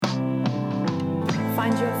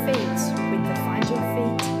Find Your Feet with the Find Your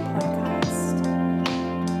Feet podcast.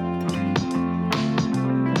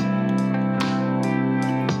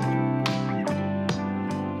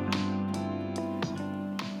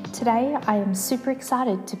 Today, I am super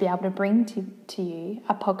excited to be able to bring to you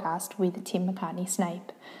a podcast with Tim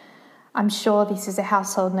Macartney-Snape. I'm sure this is a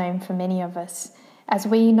household name for many of us, as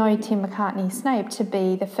we know Tim Macartney-Snape to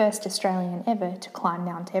be the first Australian ever to climb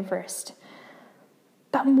Mount Everest.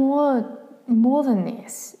 But more than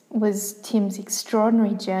this was Tim's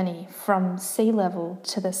extraordinary journey from sea level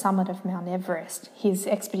to the summit of Mount Everest, his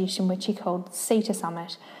expedition which he called Sea to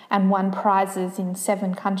Summit, and won prizes in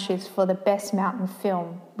 7 countries for the best mountain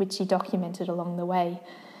film, which he documented along the way.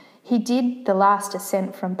 He did the last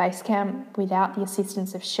ascent from base camp without the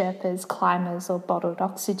assistance of Sherpas, climbers or bottled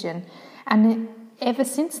oxygen, and ever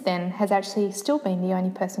since then has actually still been the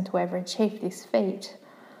only person to ever achieve this feat.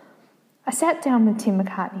 I sat down with Tim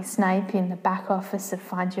Macartney-Snape in the back office of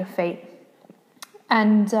Find Your Feet,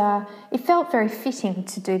 and it felt very fitting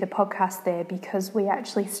to do the podcast there because we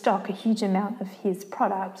actually stock a huge amount of his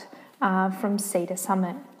product from Sea to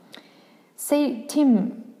Summit.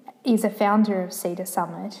 Tim is a founder of Sea to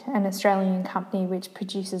Summit, an Australian company which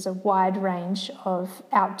produces a wide range of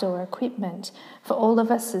outdoor equipment for all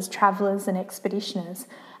of us as travellers and expeditioners,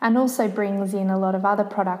 and also brings in a lot of other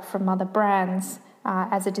product from other brands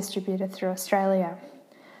as a distributor through Australia.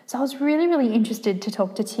 So I was really interested to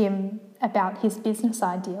talk to Tim about his business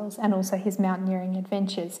ideals and also his mountaineering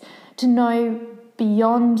adventures, to know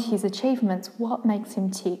beyond his achievements what makes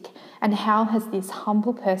him tick and how has this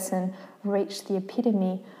humble person reached the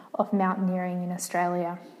epitome of mountaineering in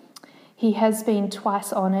Australia. He has been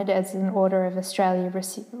twice honoured as an Order of Australia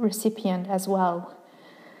recipient as well.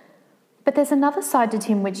 But there's another side to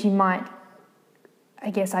Tim which you might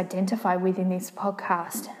identify with in this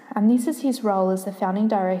podcast, and this is his role as the founding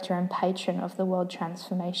director and patron of the World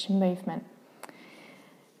Transformation Movement.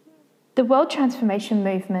 The World Transformation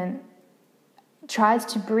Movement tries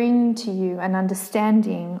to bring to you an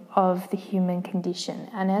understanding of the human condition,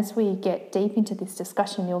 and as we get deep into this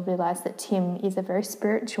discussion, you'll realise that Tim is a very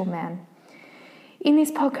spiritual man. In this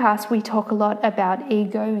podcast, we talk a lot about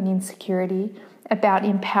ego and insecurity, about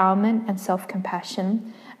empowerment and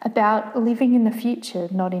self-compassion, about living in the future,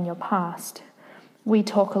 not in your past. We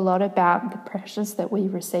talk a lot about the pressures that we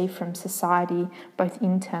receive from society, both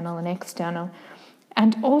internal and external,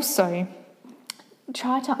 and also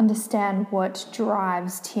try to understand what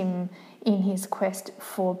drives Tim in his quest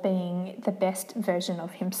for being the best version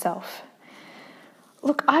of himself.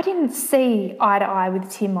 Look, I didn't see eye to eye with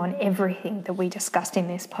Tim on everything that we discussed in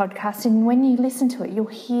this podcast, and when you listen to it, you'll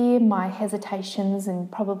hear my hesitations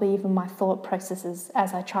and probably even my thought processes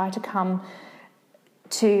as I try to come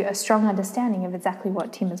to a strong understanding of exactly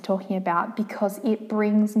what Tim is talking about, because it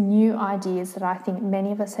brings new ideas that I think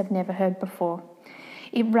many of us have never heard before.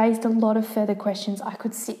 It raised a lot of further questions. I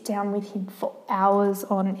could sit down with him for hours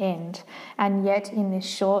on end, and yet in this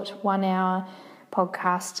short 1 hour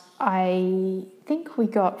podcast, I think we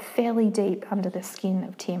got fairly deep under the skin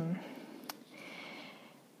of Tim.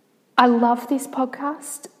 I love this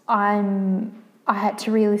podcast. I had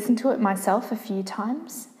to re-listen to it myself a few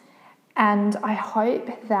times, and I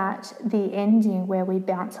hope that the ending, where we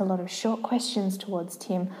bounce a lot of short questions towards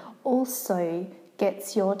Tim, also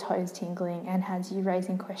gets your toes tingling and has you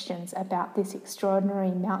raising questions about this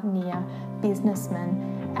extraordinary mountaineer,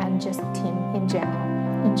 businessman, and just Tim in general.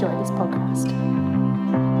 Enjoy this podcast.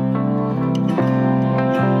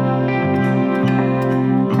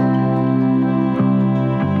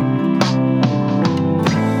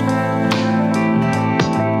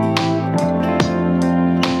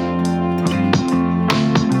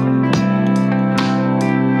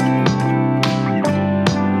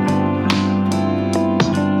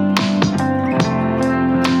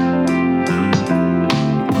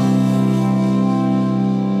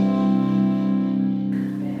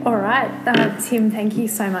 Tim, thank you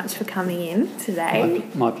so much for coming in today.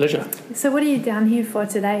 My pleasure. So what are you down here for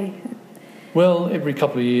today? Well, every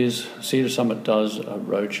couple of years, Sea to Summit does a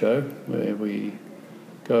roadshow where we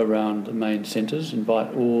go around the main centres,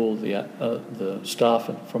 invite all the staff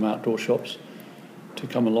from outdoor shops to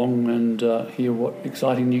come along and hear what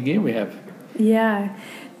exciting new gear we have. Yeah.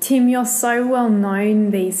 Tim, you're so well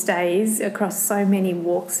known these days across so many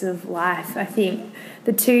walks of life. I think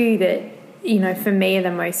the two that, for me are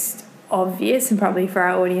the most obvious, and probably for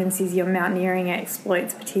our audience, is your mountaineering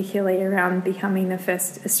exploits, particularly around becoming the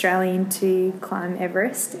first Australian to climb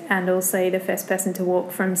Everest and also the first person to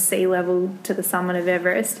walk from sea level to the summit of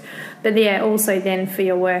Everest. But yeah, also then for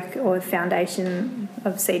your work or foundation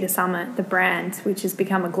of Sea to Summit, the brand, which has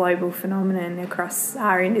become a global phenomenon across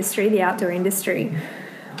our industry, the outdoor industry.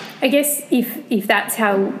 I guess if that's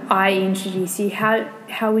how I introduce you,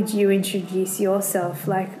 how would you introduce yourself?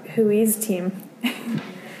 Like, who is Tim?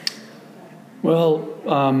 Well,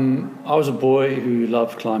 I was a boy who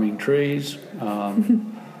loved climbing trees. I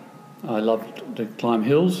loved to climb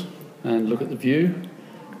hills and look at the view,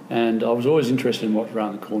 and I was always interested in what's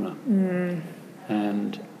around the corner.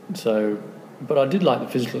 And so, but I did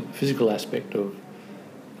like the physical aspect of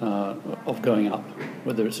going up,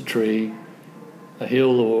 whether it's a tree, a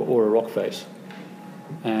hill, or a rock face.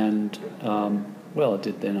 And well, I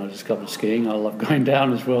did then. I discovered skiing. I love going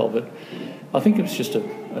down as well, but I think it was just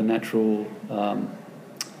a natural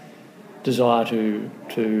desire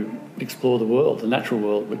to explore the world, the natural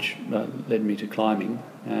world, which led me to climbing.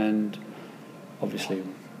 And obviously,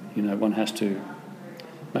 one has to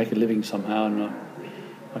make a living somehow, and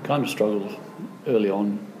I kind of struggled early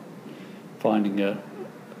on finding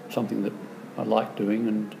something that I liked doing,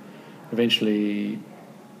 and eventually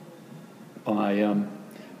my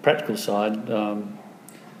practical side,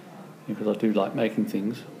 because I do like making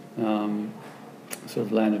things, sort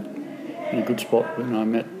of landed in a good spot when I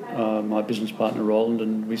met my business partner Roland,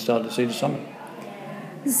 and we started Sea to Summit.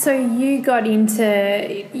 So you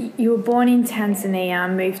were born in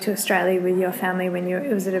Tanzania, moved to Australia with your family when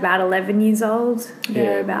was it about 11 years old?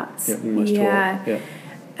 Thereabouts. Yeah, almost 12. Yeah.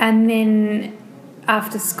 And then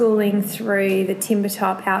after schooling through the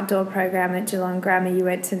Timbertop outdoor program at Geelong Grammar, you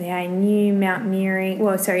went to the ANU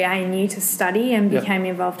ANU to study and became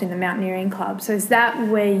involved in the mountaineering club. So is that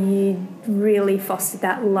where you really fostered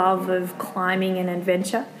that love of climbing and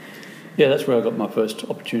adventure? Yeah, that's where I got my first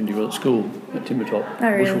opportunity. Well, at school, at Timbertop,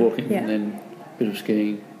 bushwalking, and then a bit of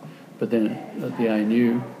skiing. But then at the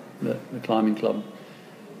ANU, the climbing club,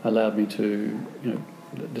 allowed me to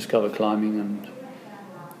discover climbing, and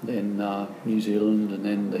then New Zealand, and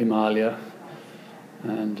then the Himalaya.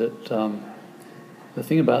 And the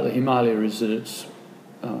thing about the Himalaya is that it's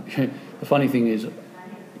the funny thing is,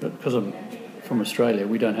 because I'm from Australia,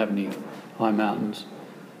 we don't have any high mountains.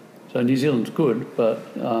 So New Zealand's good, but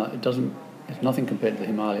it's nothing compared to the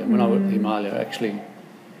Himalaya. When I went to the Himalaya, actually,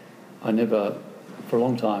 I never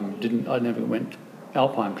went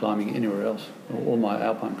alpine climbing anywhere else. All my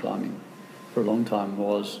alpine climbing for a long time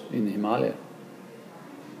was in the Himalaya,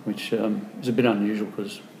 which is a bit unusual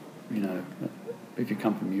because, if you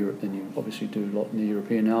come from Europe, then you obviously do a lot in the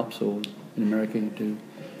European Alps, or in America you do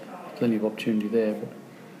plenty of opportunity there. But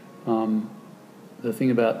the thing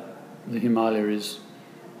about the Himalaya is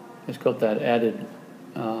it's got that added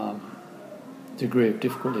degree of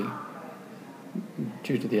difficulty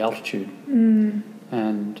due to the altitude.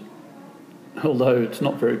 And although it's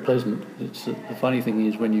not very pleasant, the funny thing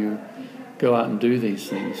is when you go out and do these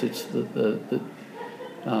things, it's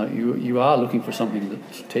you are looking for something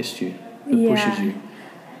that tests you, that pushes you,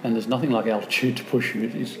 and there's nothing like altitude to push you.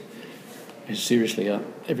 It's seriously,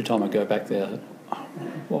 every time I go back there,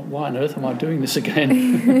 why on earth am I doing this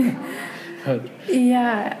again?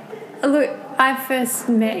 Look, I first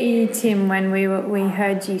met you, Tim, when we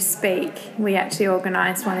heard you speak. We actually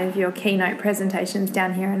organised one of your keynote presentations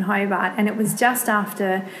down here in Hobart, and it was just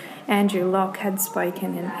after Andrew Locke had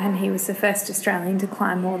spoken, and he was the first Australian to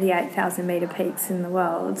climb all the 8,000 metre peaks in the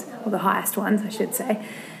world, or the highest ones, I should say.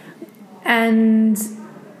 And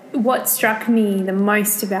what struck me the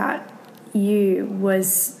most about you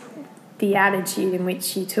was the attitude in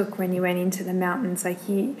which you took when you went into the mountains. Like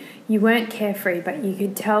you weren't carefree, but you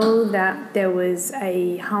could tell that there was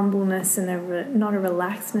a humbleness and not a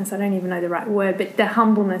relaxedness. I don't even know the right word, but the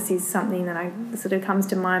humbleness is something that sort of comes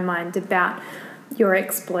to my mind about your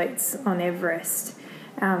exploits on Everest,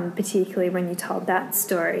 particularly when you told that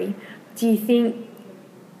story. Do you think?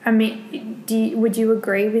 Would you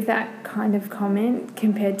agree with that kind of comment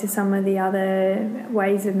compared to some of the other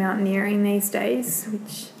ways of mountaineering these days?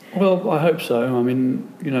 Well, I hope so. I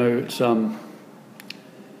mean, it's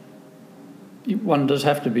one does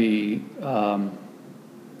have to be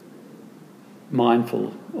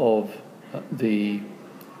mindful of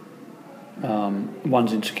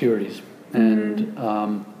one's insecurities, and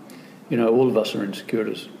all of us are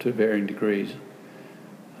insecure to varying degrees,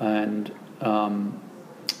 and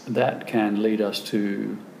that can lead us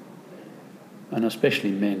to, and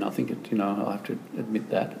especially men, I think I have to admit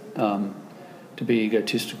that. To be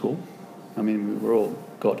egotistical. I mean, we've all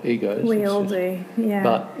got egos. We all do, yeah.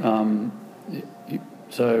 But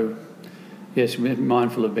so yes, be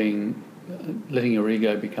mindful of letting your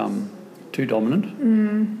ego become too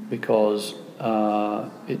dominant, because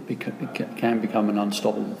it can become an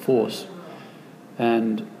unstoppable force.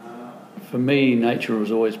 And for me, nature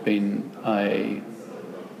has always been a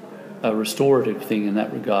restorative thing in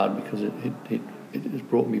that regard, because it has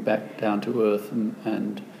brought me back down to earth,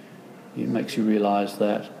 and it makes you realise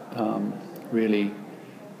that really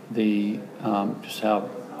just how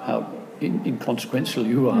inconsequential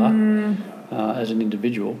you are as an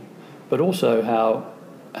individual, but also how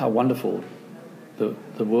wonderful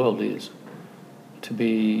the world is, to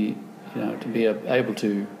be able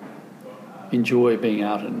to enjoy being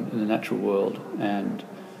out in the natural world. And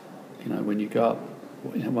when you go up,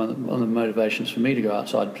 one of the motivations for me to go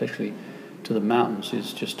outside, particularly to the mountains,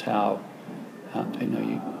 is just how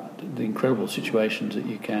the incredible situations that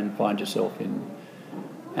you can find yourself in.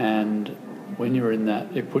 And when you're in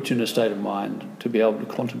that, it puts you in a state of mind to be able to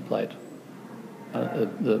contemplate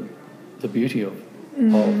the beauty of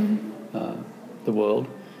the world,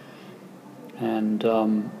 and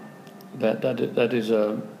that is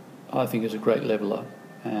I think is a great leveller.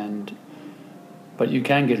 But you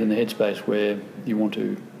can get in the headspace where you want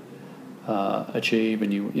to achieve,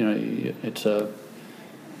 and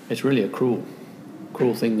it's really a cruel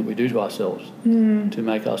thing that we do to ourselves, to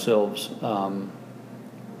make ourselves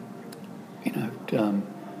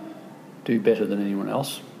do better than anyone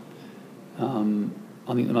else.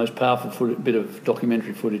 I think the most powerful bit of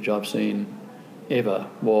documentary footage I've seen ever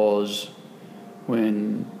was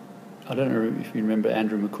when, I don't know if you remember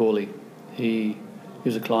Andrew McCauley. He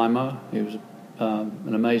was a climber. He was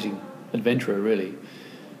an amazing adventurer, really.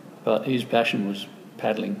 But his passion was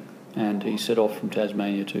paddling, and he set off from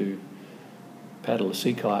Tasmania to paddle a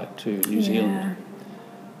sea kayak to New Zealand.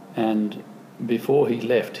 And before he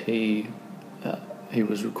left, he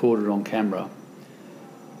was recorded on camera.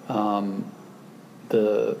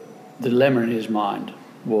 The dilemma in his mind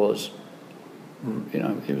was,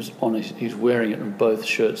 it was on he's wearing it on both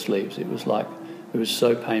shirt sleeves. It was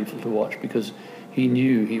so painful to watch, because he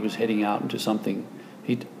knew he was heading out into something.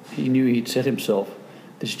 He knew he'd set himself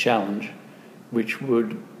this challenge, which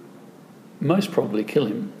would most probably kill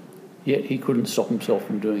him, yet he couldn't stop himself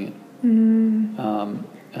from doing it.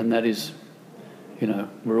 And that is,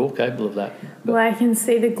 we're all capable of that. Well, I can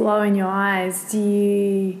see the glow in your eyes.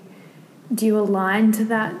 Do you align to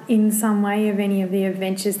that in some way, of any of the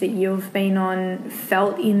adventures that you've been on,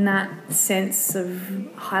 felt in that sense of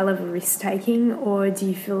high-level risk-taking, or do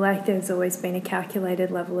you feel like there's always been a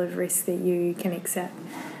calculated level of risk that you can accept?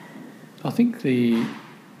 I think there's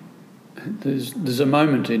a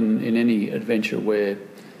moment in any adventure where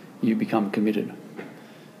you become committed,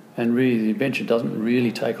 and really the adventure doesn't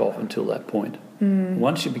really take off until that point.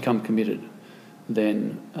 Once you become committed,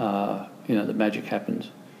 then the magic happens.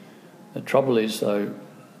 The trouble is, though,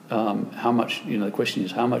 how much, the question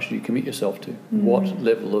is, how much do you commit yourself to? What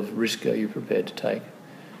level of risk are you prepared to take?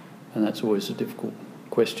 And that's always a difficult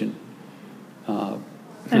question.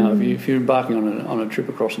 If you're embarking on a trip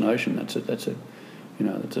across an ocean, that's a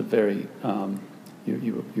very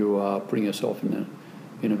you are putting yourself in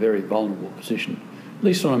a very vulnerable position. At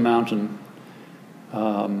least on a mountain,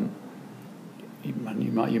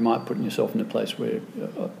 you might put yourself in a place where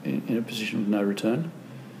in a position of no return.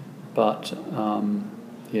 But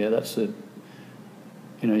that's you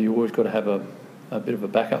always got to have a bit of a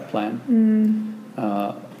backup plan.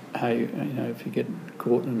 If you get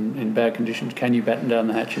caught in bad conditions, can you batten down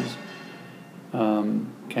the hatches?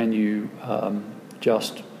 Can you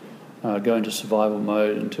just go into survival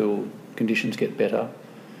mode until conditions get better?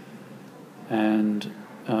 And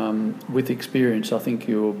with experience, I think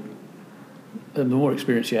the more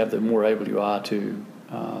experience you have, the more able you are to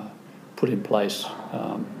put in place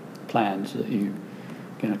plans that you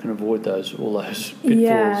can avoid all those pitfalls.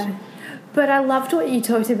 Yeah, but I loved what you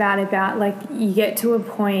talked about like you get to a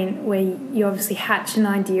point where you obviously hatch an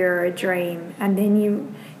idea or a dream, and then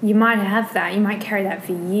you might have that, you might carry that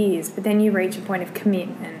for years, but then you reach a point of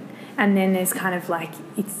commitment, and then there's kind of like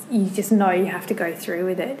you just know you have to go through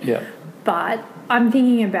with it. Yeah. But I'm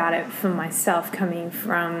thinking about it for myself, coming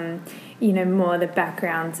from more the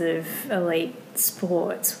backgrounds of elite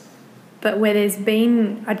sports, but where there's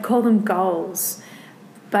been, I'd call them goals,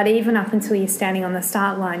 but even up until you're standing on the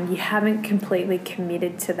start line, you haven't completely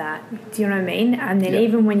committed to that. Do you know what I mean? And then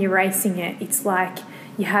even when you're racing it, it's like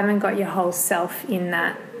you haven't got your whole self in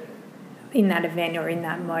that event or in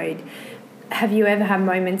that mode. Have you ever had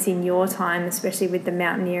moments in your time, especially with the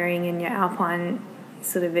mountaineering and your alpine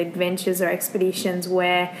sort of adventures or expeditions,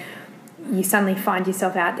 where you suddenly find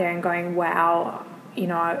yourself out there and going, wow,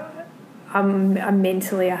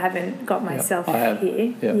 mentally I haven't got myself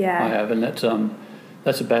here. I have, and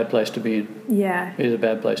that's a bad place to be in. Yeah. It is a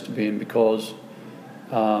bad place to be in because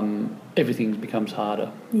everything becomes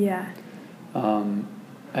harder. Yeah.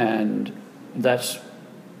 And that's,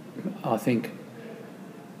 I think,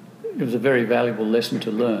 it was a very valuable lesson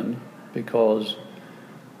to learn because,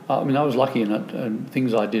 I was lucky in it, and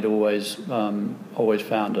things I did always found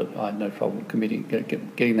it. I had no trouble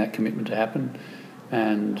getting that commitment to happen,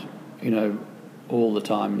 and all the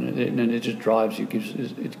time, and it just drives you.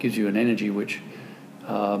 It gives you an energy which,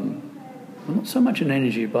 not so much an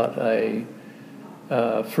energy, but a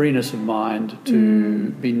freeness of mind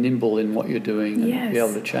to be nimble in what you're doing and be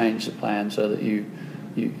able to change the plan so that you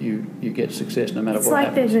get success no matter what happens. It's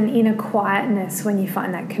like there's an inner quietness when you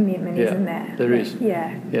find that commitment, isn't there? There is.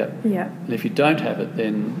 Yeah. And if you don't have it,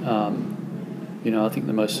 then I think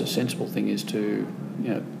the most sensible thing is to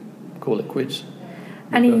call it quits.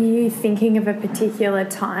 And are you thinking of a particular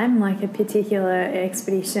time, like a particular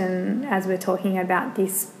expedition, as we're talking about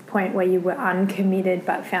this point where you were uncommitted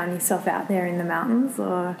but found yourself out there in the mountains?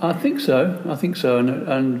 Or I think so,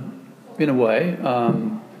 and in a way,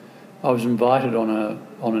 I was invited on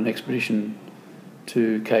an expedition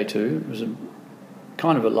to K2. It was a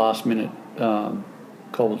kind of a last minute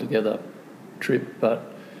cobbled together trip,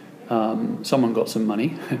 but someone got some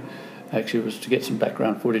money. Actually, it was to get some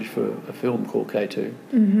background footage for a film called K2,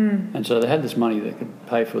 and so they had this money that could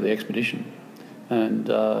pay for the expedition. And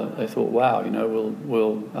they thought, wow,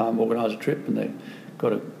 we'll organise a trip, and they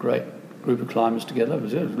got a great group of climbers together. It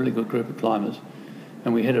was a really good group of climbers,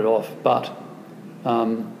 and we headed off. But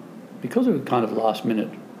because it was kind of last minute,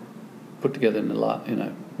 put together in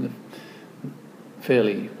the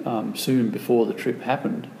fairly soon before the trip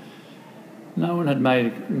happened, no one had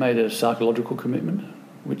made a psychological commitment,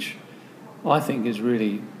 which I think is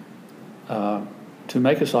really. To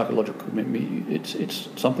make a psychological commitment, it's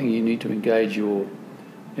something you need to engage your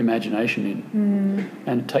imagination in,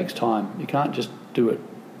 and it takes time. You can't just do it.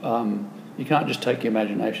 You can't just take your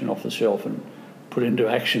imagination off the shelf and put it into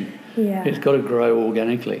action. Yeah. It's got to grow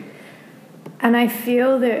organically. And I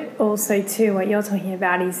feel that also too, what you're talking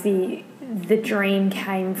about is the dream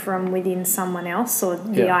came from within someone else, or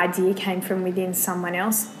the idea came from within someone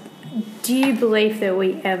else. Do you believe that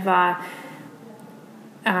we ever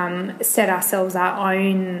set ourselves our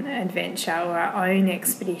own adventure or our own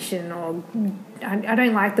expedition, or I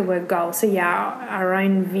don't like the word goal, so our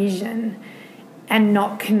own vision, and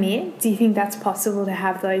not commit? Do you think that's possible to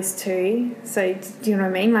have those two? So do you know what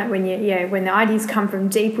I mean? Like when when the ideas come from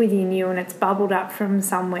deep within you and it's bubbled up from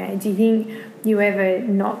somewhere, do you think you ever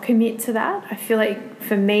not commit to that? I feel like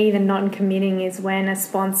for me the non-committing is when a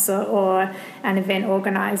sponsor or an event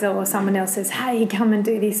organizer or someone else says, hey, come and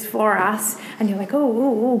do this for us, and you're like,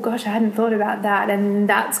 oh gosh, I hadn't thought about that, and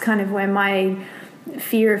that's kind of where my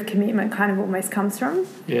fear of commitment kind of almost comes from.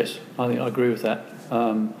 Yes, I think I agree with that.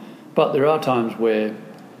 But there are times where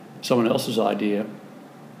someone else's idea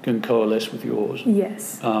can coalesce with yours.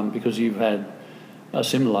 Yes. Because you've had a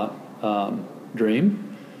similar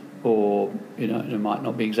dream, or it might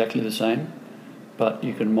not be exactly the same, but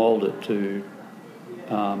you can mould it to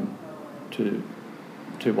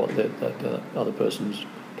what the other person's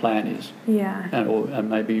plan is. Yeah. And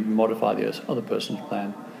maybe modify the other person's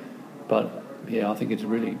plan. But I think it's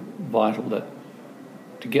really vital that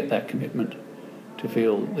to get that commitment, to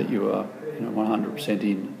feel that you are 100%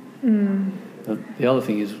 in. The other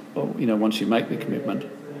thing is, once you make the commitment,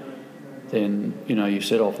 then you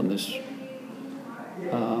set off on this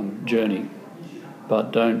journey,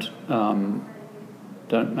 but don't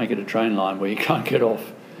make it a train line where you can't get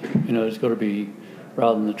off. It's got to be,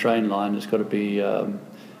 rather than the train line, it's got to be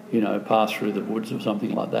pass through the woods or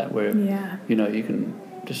something like that, where you can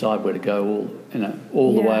decide where to go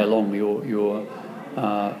all the way along. You're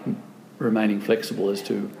remaining flexible as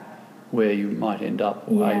to where you might end up,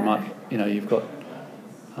 or how you might, you've got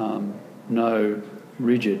no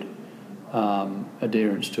rigid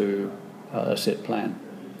adherence to a set plan,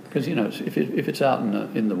 because if it's out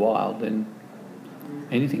in the wild, then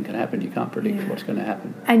anything can happen. You can't predict what's going to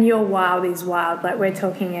happen. And your wild is wild. Like, we're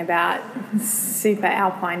talking about super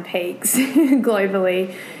alpine peaks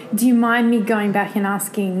globally. Do you mind me going back and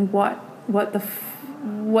asking what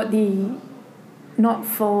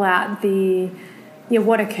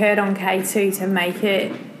occurred on K2 to make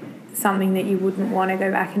it something that you wouldn't want to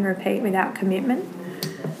go back and repeat without commitment?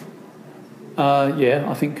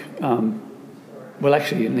 I think,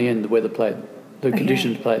 actually, in the end, the weather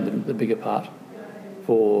conditions played the bigger part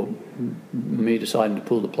for me deciding to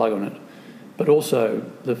pull the plug on it, but also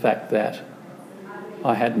the fact that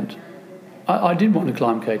I hadn't I did want to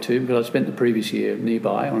climb K2 because I spent the previous year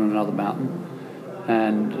nearby on another mountain,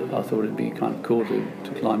 and I thought it'd be kind of cool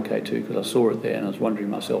to climb K2 because I saw it there and I was wondering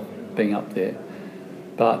myself being up there.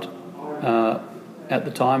 But at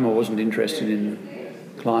the time I wasn't interested in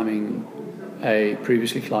climbing a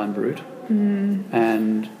previously climbed route,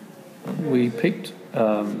 and we picked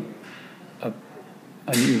a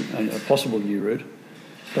possible new route,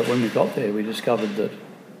 but when we got there we discovered that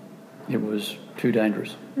it was too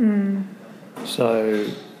dangerous. So,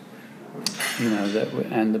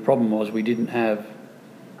 and the problem was we didn't have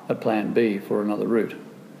a plan B for another route,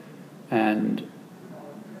 and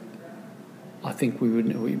I think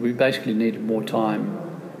we basically needed more time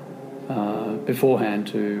beforehand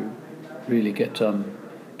to really get our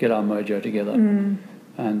mojo together.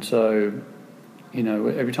 And so,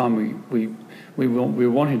 every time we were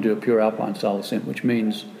wanting to do a pure alpine style ascent, which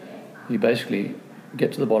means you basically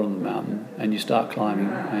get to the bottom of the mountain and you start climbing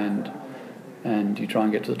and you try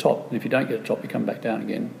and get to the top. And if you don't get to the top, you come back down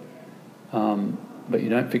again. But you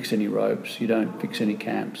don't fix any ropes, you don't fix any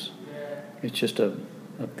camps. It's just a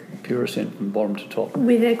pure ascent from bottom to top.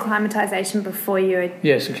 With acclimatisation before you had...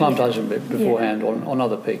 Yes, acclimatisation beforehand on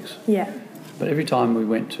other peaks. Yeah. But every time we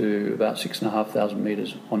went to about 6,500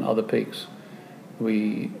 metres on other peaks,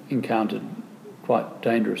 we encountered quite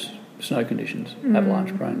dangerous snow conditions,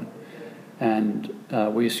 avalanche prone. And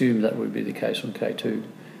we assumed that would be the case on K2.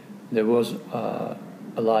 There was a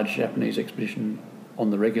large Japanese expedition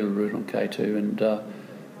on the regular route on K2, and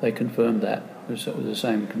they confirmed that the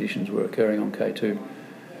same conditions were occurring on K2.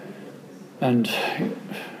 And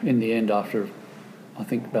in the end, after I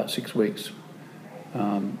think about 6 weeks,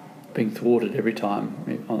 being thwarted every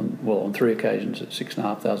time on 3 occasions at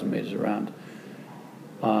 6,500 metres around,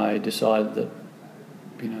 I decided that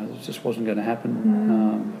it just wasn't going to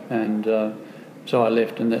happen, and so I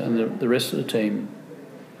left, and the rest of the team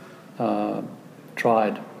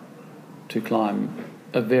tried to climb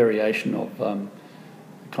a variation of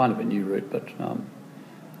kind of a new route, but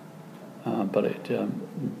it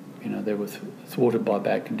they were thwarted by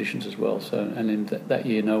bad conditions as well. So, and in that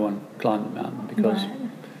year, no one climbed the mountain because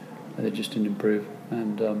they just didn't improve,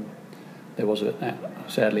 and there was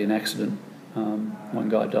sadly an accident. One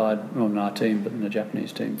guy died, not on our team, but in the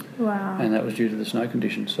Japanese team. Wow. And that was due to the snow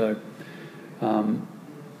conditions. So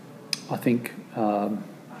I think,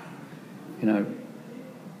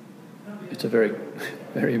 it's a very,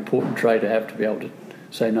 very important trait to have, to be able to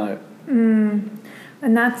say no.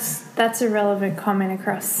 And that's a relevant comment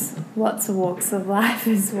across lots of walks of life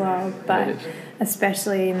as well, but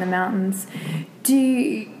especially in the mountains.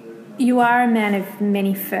 You are a man of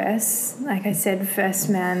many firsts. Like I said, first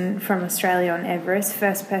man from Australia on Everest,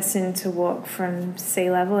 first person to walk from sea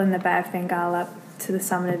level in the Bay of Bengal up to the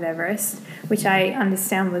summit of Everest, which I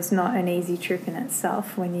understand was not an easy trip in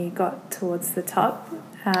itself when you got towards the top.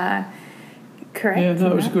 Correct? Yeah,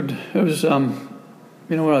 no, it was good. It was,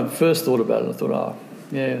 when I first thought about it, I thought,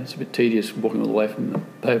 it's a bit tedious walking all the way from the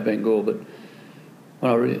Bay of Bengal, but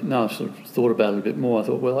when I sort of thought about it a bit more, I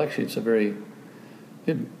thought, well, actually it's a very...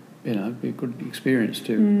 it'd be a good experience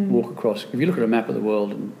to walk across. If you look at a map of the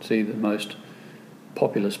world and see the most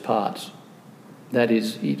populous parts, that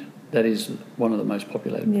is it. That is one of the most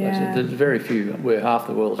populated places. There's very few where half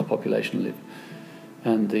the world's population live,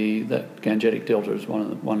 and that Gangetic Delta is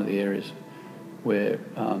one of the areas where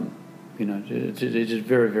it is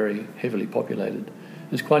very, very heavily populated.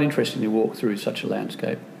 It's quite interesting to walk through such a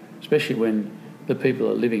landscape, especially when the people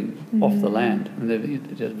are living off the land, and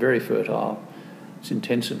they're very fertile. It's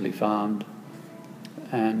intensively farmed,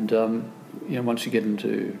 and once you get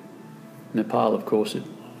into Nepal, of course, it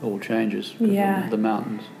all changes because of the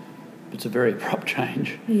mountains. It's a very abrupt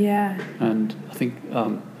change. Yeah. And I think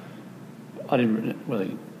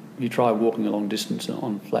you try walking a long distance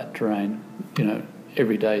on flat terrain.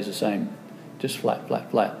 Every day is the same, just flat,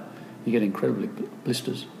 flat, flat. You get incredibly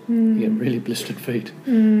blisters. You get really blistered feet.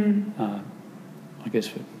 I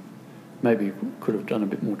guess maybe could have done a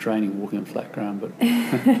bit more training walking on flat ground, but...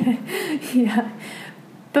 Yeah.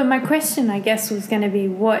 But my question, I guess, was going to be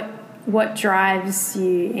what drives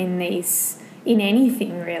you in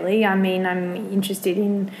anything, really? I mean, I'm interested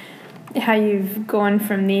in how you've gone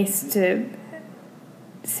from this to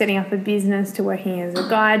setting up a business to working as a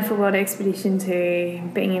guide for World Expedition to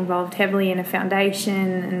being involved heavily in a foundation,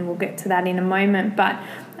 and we'll get to that in a moment. But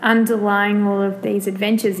underlying all of these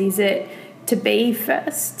adventures, is it to be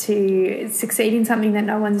first, to succeed in something that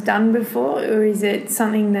no one's done before, or is it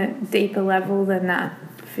something that deeper level than that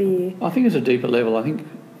for you? I think it's a deeper level. I think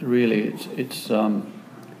really it's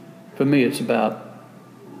for me it's about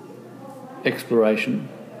exploration,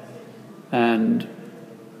 and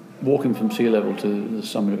walking from sea level to the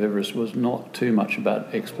summit of Everest was not too much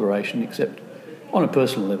about exploration, except on a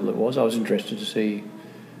personal level it was. I was interested to see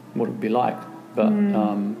what it would be like. But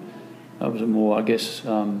that was a more, I guess,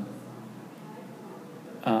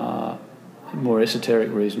 more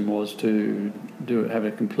esoteric reason was to have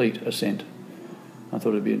a complete ascent. I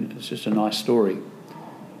thought it's just a nice story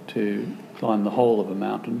to climb the whole of a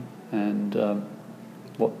mountain, and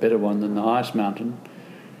what better one than the highest mountain.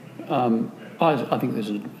 I think there's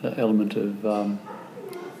an element of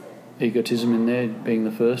egotism in there, being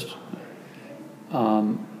the first.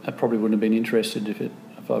 I probably wouldn't have been interested if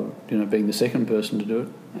I, being the second person to do it,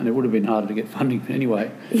 and it would have been harder to get funding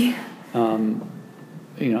anyway. Yeah.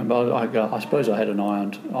 But I suppose I had an eye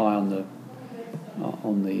on the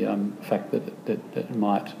fact that it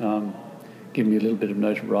might give me a little bit of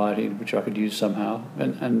notoriety, which I could use somehow.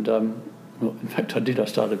 And well, in fact, I did. I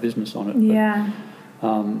started a business on it. Yeah.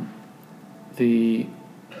 But,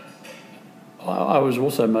 I was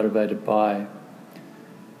also motivated by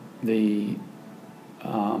the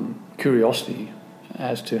curiosity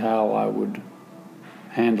as to how I would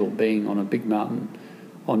handle being on a big mountain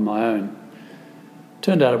on my own.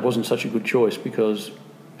 Turned out it wasn't such a good choice, because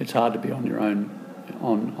it's hard to be on your own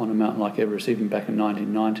on a mountain like Everest. Even back in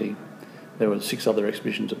 1990, there were 6 other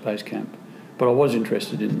expeditions at base camp. But I was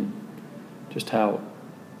interested in just how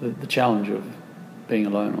the challenge of being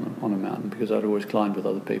alone on a mountain, because I'd always climbed with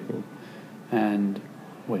other people, and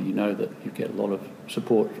well, you know that you get a lot of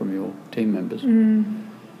support from your team members.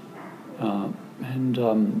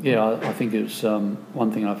 I think it was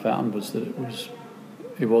one thing I found was that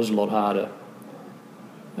it was a lot harder.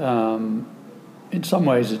 In some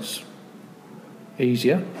ways, it's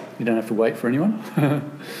easier. You don't have to wait for anyone,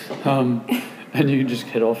 and you can just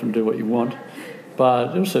head off and do what you want. But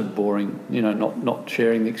it's also boring, not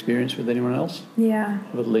sharing the experience with anyone else. Yeah.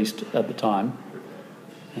 At least at the time.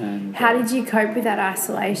 And how did you cope with that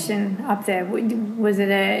isolation up there? Was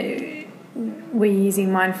it were you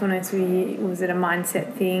using mindfulness? Was it a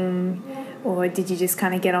mindset thing, or did you just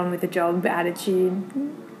kind of get on with the job attitude?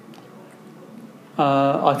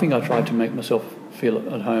 I think I tried to make myself feel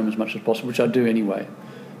at home as much as possible, which I do anyway.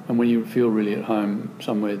 And when you feel really at home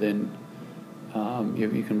somewhere, then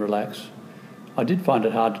you can relax. I did find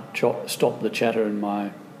it hard to stop the chatter in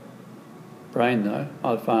my brain, though.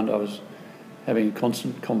 I found I was having a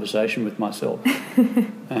constant conversation with myself,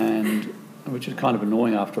 and which is kind of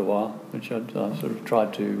annoying after a while, which I sort of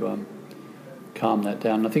tried to calm that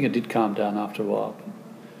down. And I think it did calm down after a while.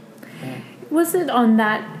 Was it on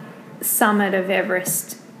that summit of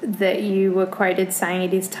Everest that you were quoted saying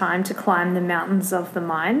it is time to climb the mountains of the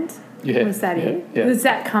mind? Yeah. Was that it? Yeah. Was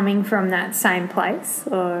that coming from that same place,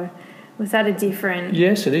 or was that a different...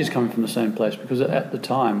 Yes, it is coming from the same place, because at the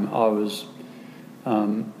time I was...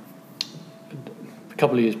 a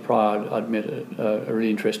couple of years prior, I'd met a really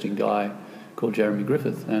interesting guy called Jeremy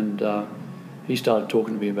Griffith, and he started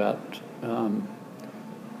talking to me about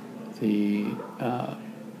the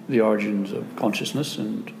origins of consciousness,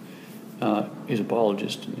 and he's a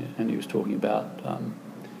biologist, and he was talking about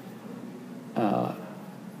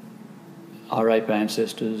our ape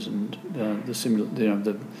ancestors and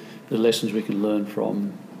the lessons we can learn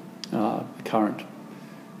from current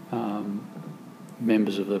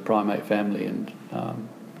members of the primate family, and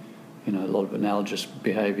a lot of analogous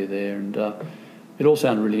behaviour there, and it all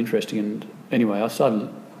sounded really interesting. And anyway, I started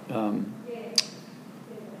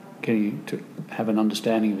getting to have an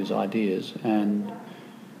understanding of his ideas, and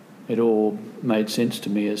it all made sense to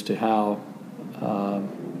me as to how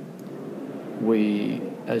we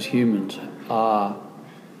as humans are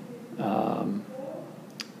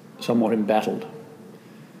somewhat embattled.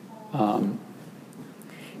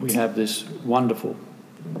 We have this wonderful,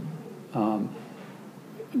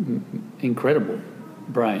 incredible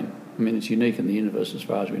brain. I mean, it's unique in the universe as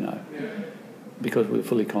far as we know, because we're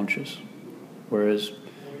fully conscious, whereas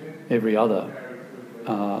every other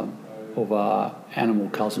of our animal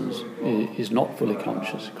cousins is not fully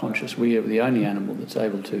conscious. We are the only animal that's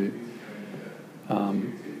able to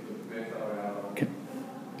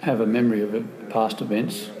have a memory of past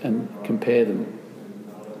events and compare them.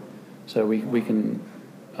 So we can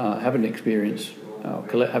have an experience,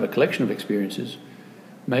 have a collection of experiences,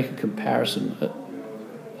 make a comparison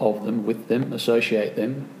of them, with them, associate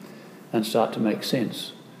them, and start to make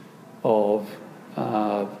sense of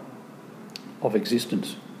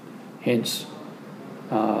existence. Hence,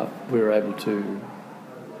 we're able to,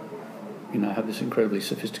 have this incredibly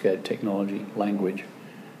sophisticated technology, language,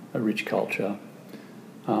 a rich culture,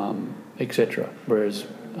 etc. Whereas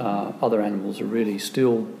other animals are really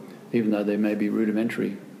still, even though there may be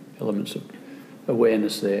rudimentary elements of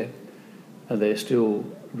awareness there, they're still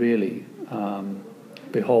really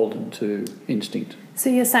beholden to instinct. So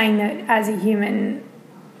you're saying that as a human,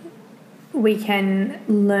 we can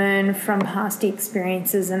learn from past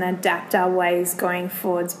experiences and adapt our ways going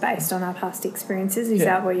forwards based on our past experiences. Is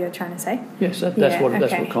that what you're trying to say? Yes, that's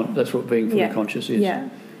what being fully conscious is. Yeah.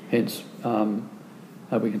 Hence,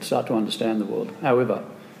 we can start to understand the world. However,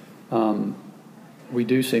 we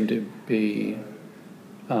do seem to be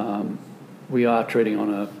we are treading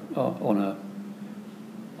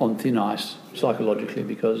on thin ice psychologically,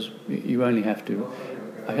 because you only have to.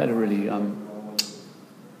 I had a really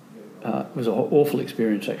it was an awful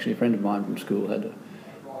experience actually. A friend of mine from school had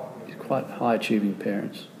quite high achieving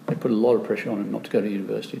parents. They put a lot of pressure on him not to go to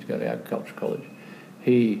university, to go to agriculture college.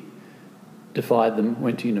 He defied them,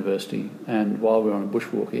 went to university, and while we were on a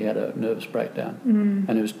bushwalk he had a nervous breakdown.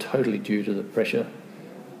 And it was totally due to the pressure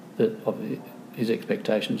of his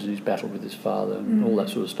expectations and his battle with his father and all that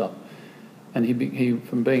sort of stuff. And he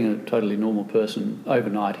from being a totally normal person,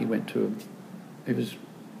 overnight he went to it was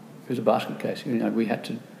a basket case. We had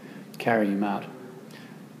to carry him out,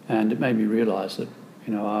 and it made me realise that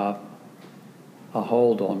our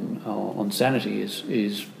hold on sanity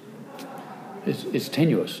is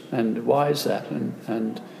tenuous. And why is that?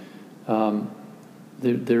 And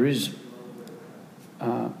there is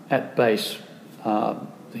at base the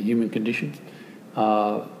human condition,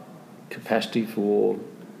 capacity for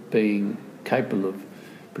being capable of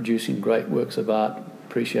producing great works of art,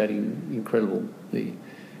 appreciating the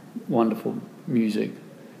wonderful music,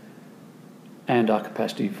 and our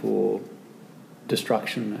capacity for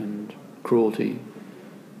destruction and cruelty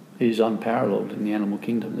is unparalleled in the animal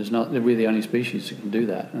kingdom. We're the only species that can do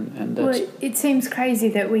that, and that's. Well, it seems crazy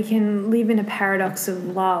that we can live in a paradox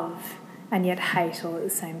of love and yet hate all at the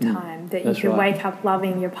same time. That you could wake up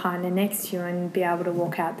loving your partner next to you and be able to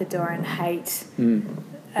walk out the door and hate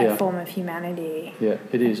a form of humanity. Yeah,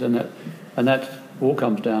 it is, and that all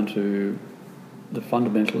comes down to the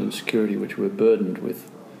fundamental insecurity which we're burdened with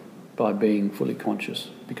by being fully conscious,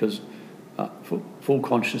 because full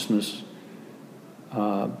consciousness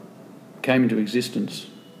came into existence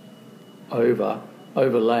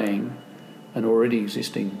overlaying an already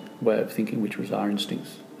existing way of thinking, which was our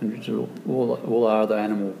instincts, and which all our other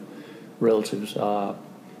animal relatives are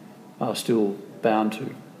still bound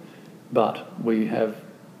to. But we have,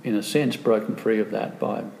 in a sense, broken free of that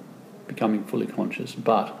by becoming fully conscious.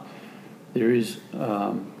 But there is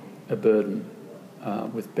a burden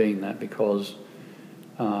with being that, because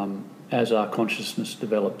as our consciousness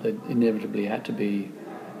developed, there inevitably had to be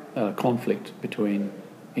a conflict between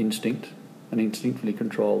instinct, an instinctively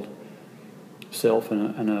controlled self,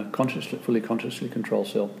 and a fully consciously controlled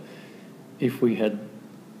self. If we had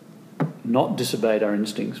not disobeyed our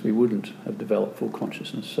instincts, we wouldn't have developed full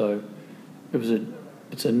consciousness. So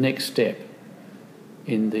it's a next step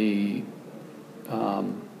in the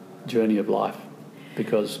journey of life,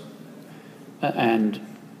 and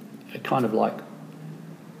kind of like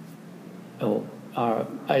our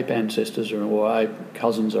ape ancestors or ape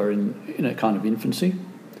cousins are in a kind of infancy,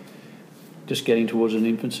 just getting towards an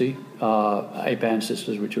infancy. Ape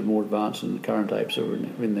ancestors, which are more advanced than the current apes, are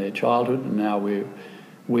in their childhood, and now we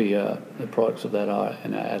are the products of that are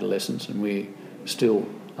in our adolescence, and we still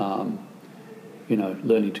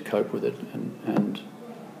learning to cope with it.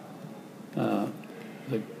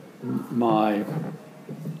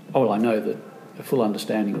 I know that a full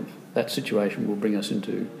understanding of that situation will bring us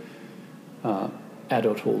into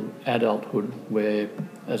adulthood, where,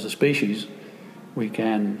 as a species, we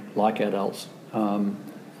can, like adults,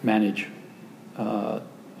 manage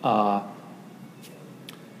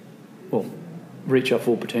reach our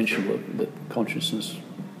full potential that consciousness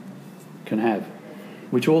can have,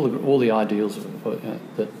 which all the ideals that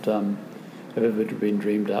have ever been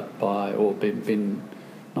dreamed up by, or been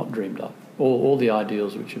not dreamed up, all the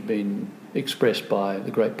ideals which have been expressed by the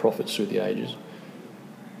great prophets through the ages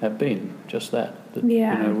have been just that.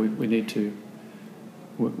 We need to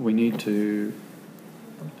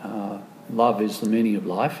love is the meaning of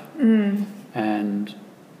life, and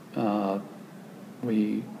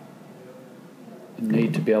we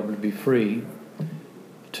need to be able to be free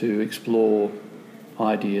to explore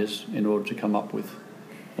ideas in order to come up with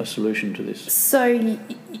a solution to this. So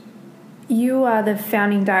you are the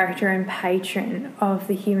founding director and patron of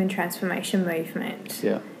the Human Transformation Movement.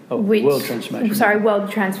 Yeah. World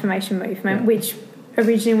Transformation Movement, which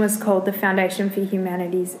originally was called the Foundation for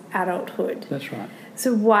Humanity's Adulthood. That's right.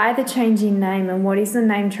 So why the change in name, and what is the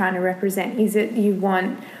name trying to represent? Is it you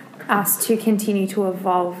want us to continue to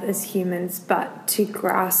evolve as humans, but to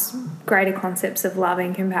grasp greater concepts of love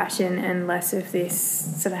and compassion and less of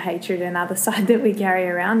this sort of hatred and other side that we carry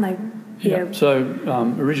around? Yeah. So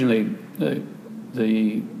originally,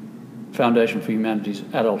 the Foundation for Humanity's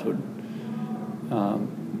Adulthood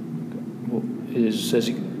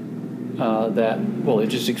says that, well, it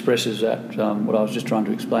just expresses that what I was just trying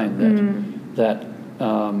to explain, that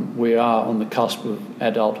we are on the cusp of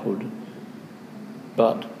adulthood,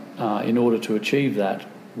 but in order to achieve that,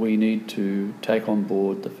 we need to take on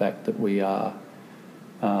board the fact that we are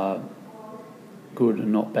good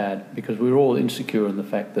and not bad, because we're all insecure in the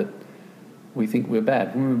fact that we think we're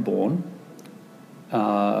bad. When we're born,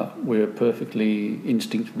 we're a perfectly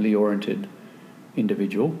instinctively oriented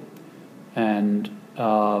individual, and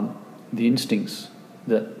the instincts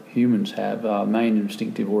that humans have, our main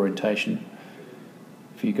instinctive orientation,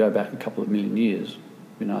 if you go back a couple of million years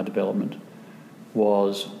in our development,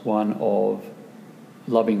 was one of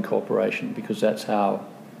loving cooperation, because that's what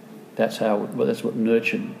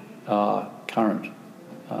nurtured our current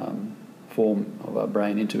form of our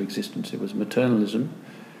brain into existence. It was maternalism,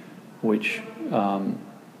 which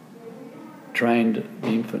trained the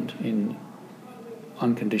infant in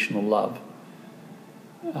unconditional love.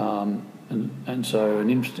 And so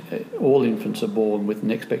all infants are born with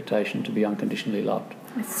an expectation to be unconditionally loved.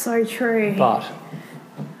 It's so true. But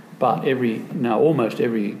almost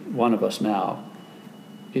every one of us now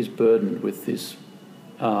is burdened with this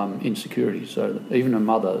insecurity. So even a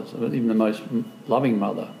mother, even the most loving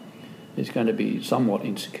mother, is going to be somewhat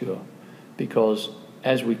insecure, because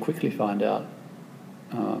as we quickly find out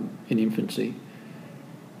in infancy,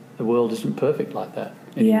 the world isn't perfect like that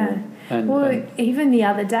anymore. Yeah. Even the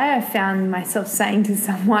other day I found myself saying to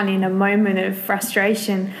someone in a moment of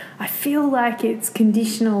frustration, I feel like it's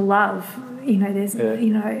conditional love.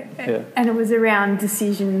 And it was around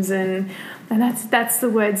decisions, and that's the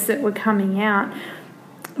words that were coming out.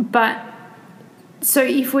 But so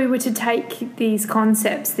if we were to take these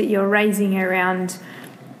concepts that you're raising around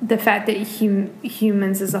the fact that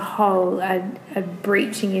humans as a whole are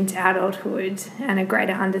breaching into adulthood, and a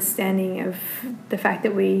greater understanding of the fact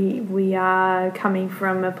that we are coming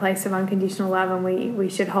from a place of unconditional love, and we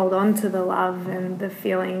should hold on to the love and the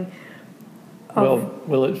feeling of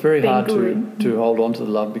well, it's very hard good. to hold on to the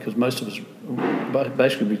love, because most of us,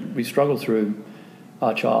 basically, we struggle through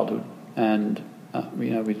our childhood, and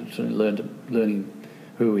we sort of learning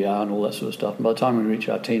who we are and all that sort of stuff. And by the time we reach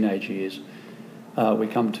our teenage years, we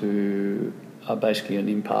come to basically an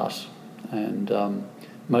impasse, and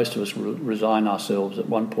most of us resign ourselves at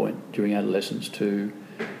one point during adolescence to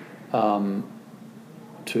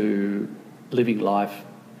living life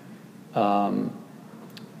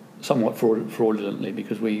somewhat fraudulently,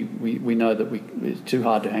 because we know that it's too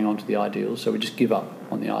hard to hang on to the ideals, so we just give up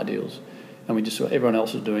on the ideals, and we just, everyone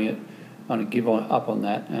else is doing it, I'm going to give up on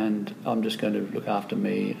that, and I'm just going to look after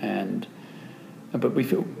me. But we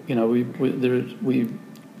feel, we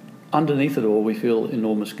underneath it all, we feel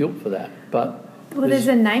enormous guilt for that. But there's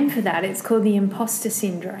a name for that. It's called the imposter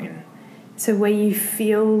syndrome. So where you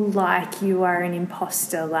feel like you are an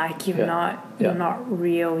imposter, like you're not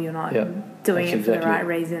real, you're not doing it for the right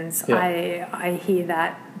reasons. Yeah. I hear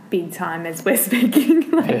that big time as we're speaking.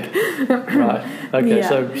 Right. Okay. Yeah.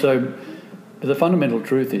 So the fundamental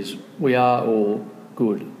truth is we are all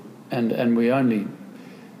good, and we only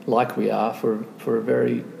like we are for a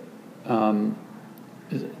very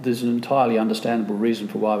there's an entirely understandable reason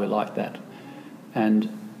for why we're like that. And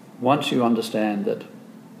once you understand that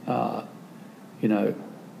we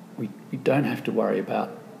don't have to worry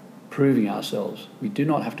about proving ourselves, we do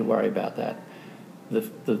not have to worry about that.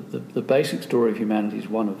 The basic story of humanity is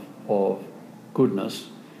one of goodness,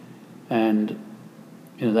 and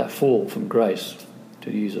that fall from grace,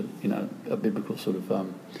 to use a biblical sort of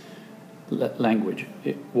language,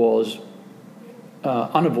 it was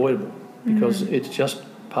unavoidable, because it's just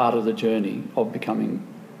part of the journey of becoming,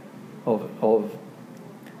 of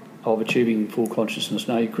achieving full consciousness.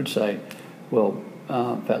 Now you could say, well,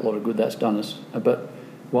 fat lot of good that's done us, but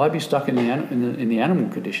why be stuck in the animal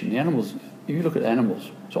condition? The animals, if you look at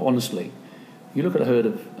animals, so honestly, you look at a herd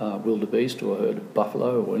of wildebeest or a herd of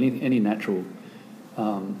buffalo or any natural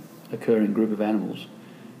occurring group of animals,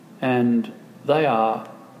 and they are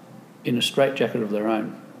in a straitjacket of their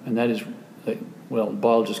own, and that is,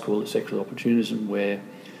 biologists call it sexual opportunism, where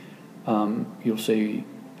you'll see,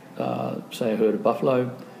 say, a herd of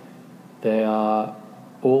buffalo. They are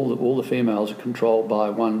all the females are controlled by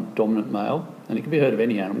one dominant male, and it can be a herd of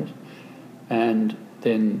any animals. And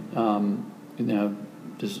then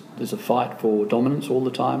there's a fight for dominance all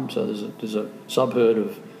the time. So there's a sub-herd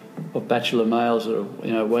of bachelor males that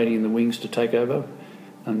are waiting in the wings to take over,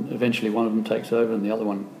 and eventually one of them takes over and the other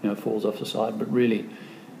one falls off the side. But really,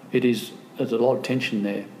 there's a lot of tension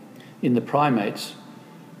there. In the primates,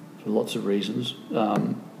 for lots of reasons,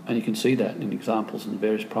 and you can see that in examples in the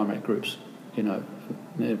various primate groups,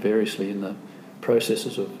 variously in the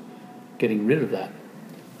processes of getting rid of that.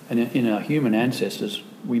 And in our human ancestors,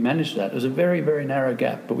 we managed that. It was a very, very narrow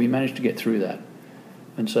gap, but we managed to get through that.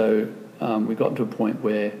 And so we got to a point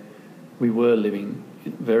where we were living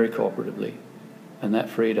very cooperatively, and that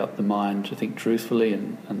freed up the mind to think truthfully,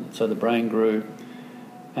 and so the brain grew,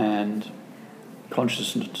 and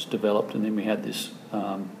consciousness developed, and then we had this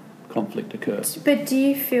conflict occur. But do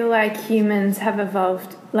you feel like humans have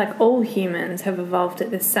evolved, like all humans have evolved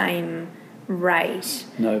at the same rate?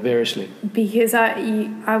 No, variously. Because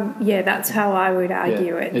that's how I would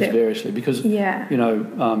argue it. It's variously because if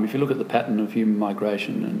you look at the pattern of human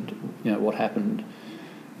migration and what happened,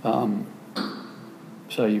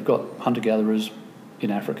 so you've got hunter-gatherers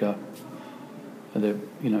in Africa. They're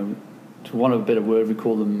to want of a better word, we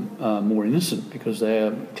call them more innocent because they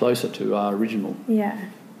are closer to our original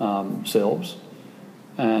selves.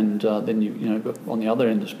 And then you've got on the other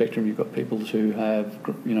end of the spectrum, you've got people who have,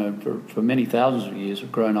 for many thousands of years,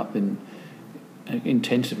 have grown up in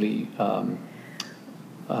intensively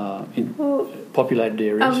populated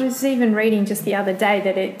areas. I was even reading just the other day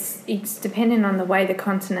that it's dependent on the way the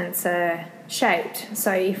continents are shaped.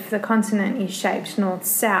 So if the continent is shaped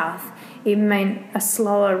north-south, it meant a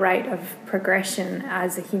slower rate of progression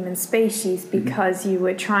as a human species because you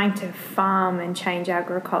were trying to farm and change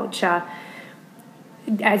agriculture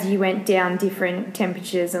as you went down different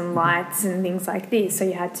temperatures and lights and things like this. So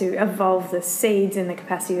you had to evolve the seeds and the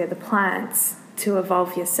capacity of the plants to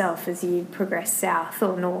evolve yourself as you progress south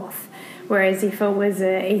or north. Whereas if it was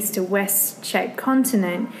an east to west shaped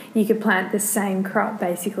continent, you could plant the same crop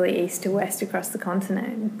basically east to west across the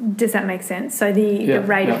continent. Does that make sense? So the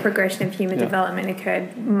rate of progression of human development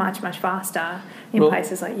occurred much, much faster in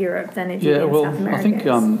places like Europe than it did in South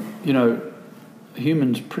America. I think,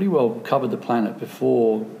 humans pretty well covered the planet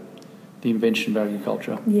before the invention of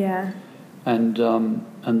agriculture. Yeah. And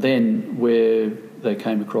then where they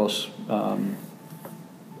came across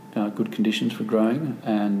good conditions for growing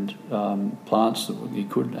and plants that you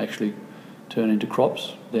could actually turn into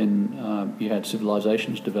crops, then you had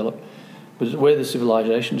civilizations develop. But where the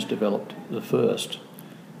civilizations developed the first,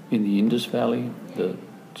 in the Indus Valley, the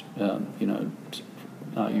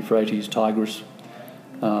Euphrates, Tigris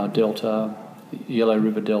Delta, Yellow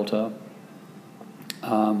River Delta,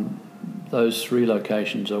 those three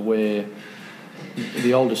locations are where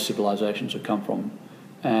the oldest civilizations have come from.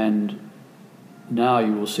 And now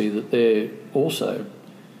you will see that they're also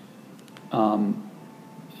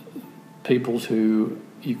peoples who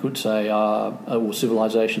you could say are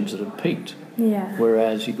civilizations that have peaked. Yeah.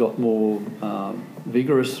 Whereas you got more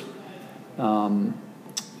vigorous,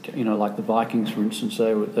 like the Vikings, for instance,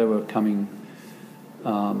 they were coming,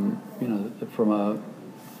 from a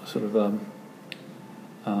sort of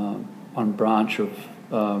one branch of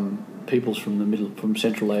peoples from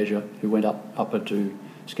Central Asia who went up into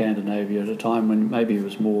Scandinavia at a time when maybe it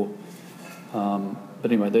was more.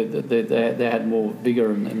 But anyway, they had more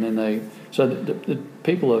vigour, and then the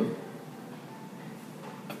people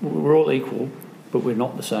we're all equal, but we're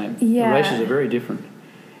not the same. Yeah. The races are very different.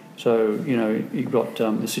 So you've got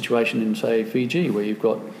the situation in, say, Fiji, where you've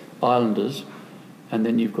got islanders, and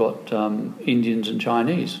then you've got Indians and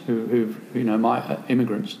Chinese who've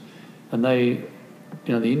immigrants, and they,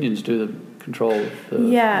 the Indians do the control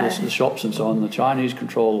the shops and so on. The Chinese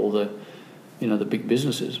control all the, the big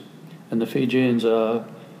businesses, and the Fijians are,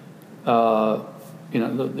 the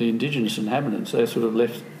indigenous inhabitants. They're sort of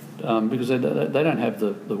left because they don't have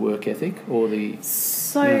the work ethic or the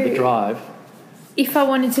drive. If I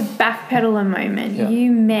wanted to backpedal a moment,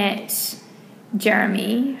 you met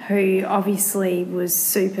Jeremy, who obviously was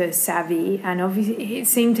super savvy, and obviously it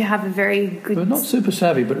seemed to have a very good... Well, not super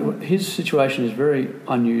savvy, but his situation is very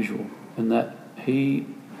unusual in that he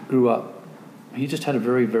grew up... He just had a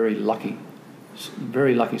very, very lucky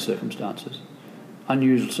circumstances,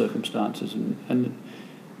 unusual circumstances, and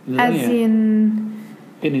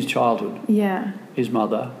in his childhood, his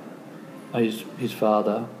mother, his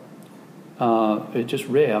father. It's just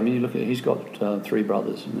rare. I mean, you look at he's got 3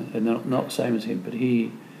 brothers, and they're not the same as him. But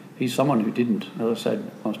he's someone who didn't. As I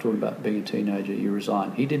said, I was talking about being a teenager. You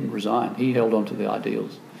resign. He didn't resign. He held on to the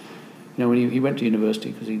ideals. When he went to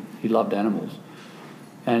university because he loved animals,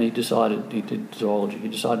 and he did zoology. He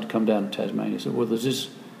decided to come down to Tasmania. He said, "Well, there's this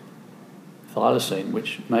thylacine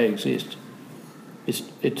which may exist.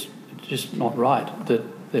 It's just not right that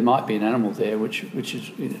there might be an animal there which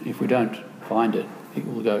is, if we don't find it, it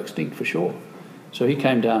will go extinct for sure." So he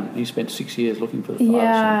came down. He spent 6 years looking for the thylacine.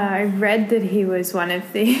 Yeah, I read that he was one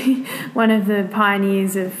of the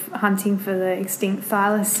pioneers of hunting for the extinct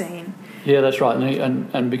thylacine. Yeah, that's right.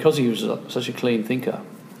 And because he was such a clean thinker,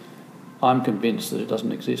 I'm convinced that it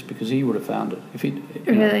doesn't exist, because he would have found it if he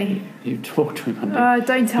really. You talked to him.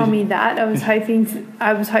 Don't tell me that. I was hoping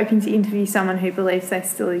to interview someone who believes they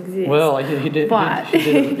still exist. Well, he did. But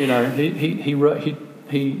he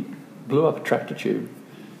blew up a tractor tube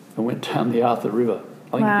and went down the Arthur River.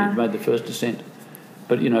 I think he made the first descent.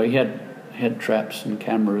 But he had traps and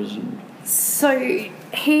cameras and. So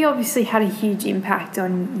he obviously had a huge impact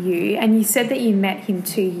on you, and you said that you met him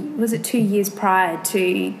 2 years prior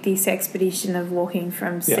to this expedition of walking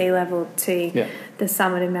from sea level to the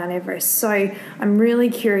summit of Mount Everest. So I'm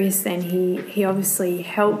really curious then, he obviously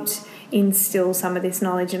helped instill some of this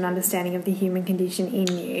knowledge and understanding of the human condition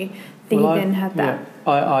in you.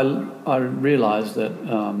 I realised that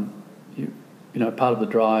part of the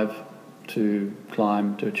drive to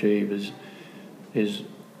climb, to achieve is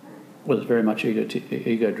it's very much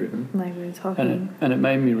ego-driven. Like we were talking. And it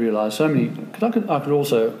made me realise so many...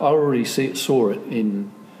 Because I already saw it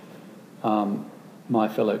in my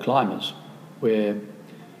fellow climbers, where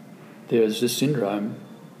there's this syndrome.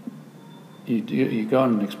 You go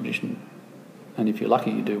on an expedition, and if you're lucky,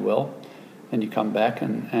 you do well, and you come back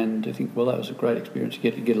and you think, well, that was a great experience. You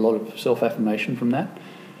get a lot of self-affirmation from that,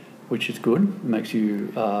 which is good. It makes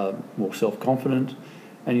you more self-confident,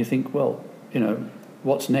 and you think, well,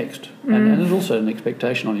 what's next? And there's also an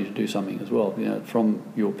expectation on you to do something as well, from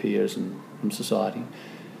your peers and from society.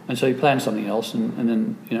 And so you plan something else, and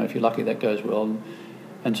then, if you're lucky, that goes well.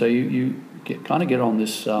 And so you get on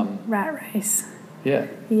this... rat race. Yeah.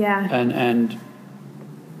 Yeah. And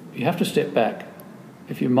you have to step back.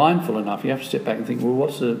 If you're mindful enough, you have to step back and think, well,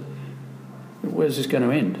 where's this going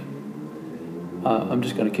to end? I'm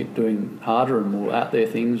just going to keep doing harder and more out there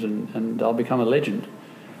things, and I'll become a legend.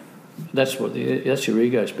 That's your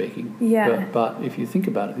ego speaking. Yeah. But if you think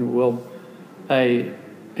about it, well,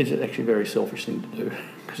 it's actually a very selfish thing to do,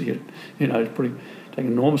 because it's take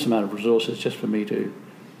an enormous amount of resources just for me to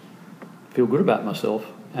feel good about myself,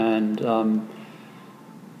 and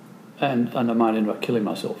I might end up killing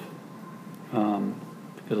myself,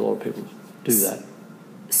 because a lot of people do that.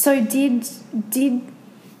 So did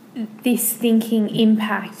this thinking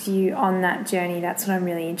impact you on that journey? That's what I'm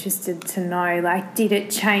really interested to know. Like, did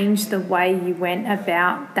it change the way you went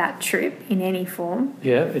about that trip in any form?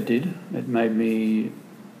 Yeah, it did. It made me,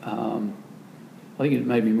 I think it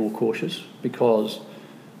made me more cautious, because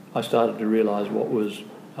I started to realise what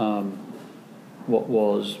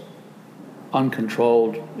was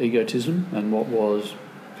uncontrolled egotism and what was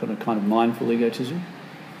kind of mindful egotism.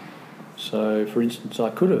 So, for instance,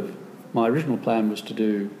 my original plan was to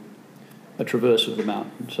do a traverse of the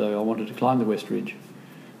mountain. So I wanted to climb the West Ridge,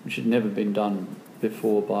 which had never been done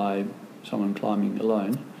before by someone climbing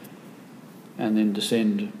alone, and then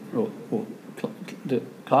descend,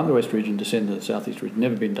 climb the West Ridge and descend the Southeast Ridge.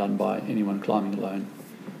 Never been done by anyone climbing alone.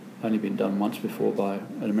 Only been done once before by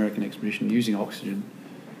an American expedition using oxygen.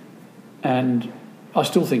 And I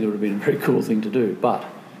still think it would have been a very cool thing to do, but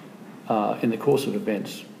in the course of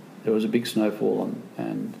events, there was a big snowfall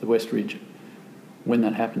and the West Ridge. When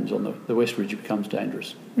that happens on the West Ridge, it becomes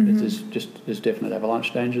dangerous. Mm-hmm. There's definite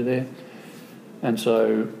avalanche danger there. And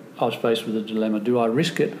so I was faced with a dilemma: do I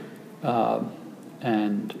risk it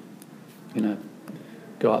and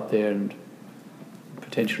go up there and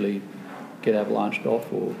potentially get avalanched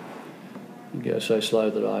off, or go so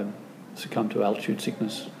slow that I succumb to altitude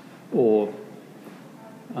sickness, or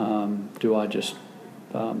do I just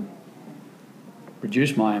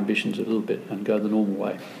reduce my ambitions a little bit and go the normal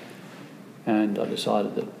way? And I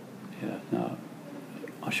decided that,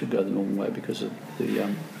 I should go the normal way, because of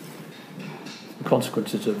the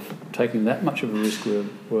consequences of taking that much of a risk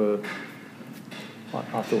were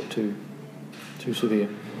I thought, too severe.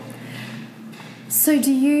 So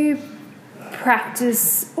do you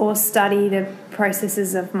practice or study the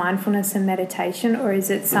processes of mindfulness and meditation, or does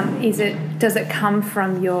it come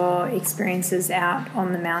from your experiences out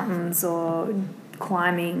on the mountains or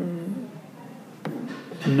climbing?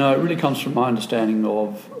 No, it really comes from my understanding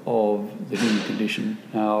of the human condition,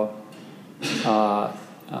 how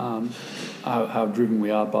driven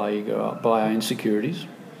we are by ego, by our insecurities,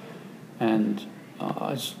 and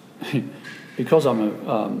because I'm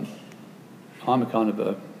a kind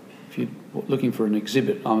of if you're looking for an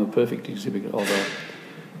exhibit, I'm a perfect exhibit of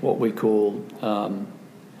what we call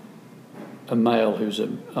a male who's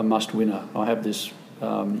a must winner. I have this.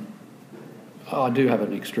 I do have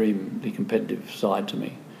an extremely competitive side to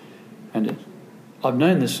me, and I've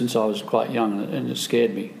known this since I was quite young, and it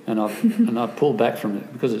scared me, and I've pulled back from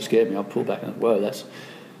it because it scared me. I pulled back and whoa, that's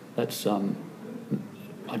I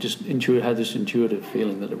just had this intuitive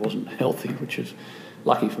feeling that it wasn't healthy, which is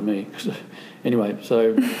lucky for me. Anyway,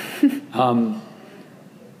 so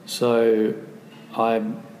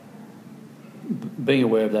I'm being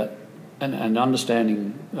aware of that and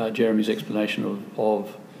understanding Jeremy's explanation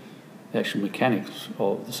of the actual mechanics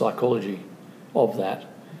of the psychology of that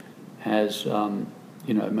has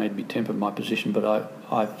made me temper my position, but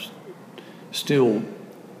I've still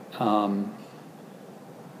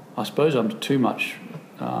I suppose I'm too much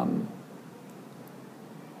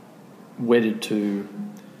wedded to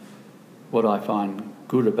what I find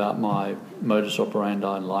good about my modus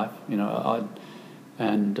operandi in life.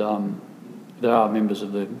 There are members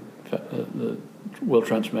of the World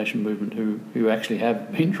Transformation Movement who actually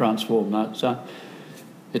have been transformed. Now, so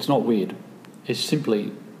it's not weird. It's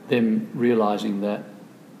simply them realising that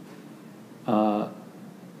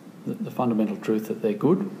the fundamental truth that they're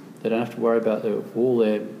good. They don't have to worry about all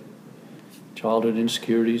their childhood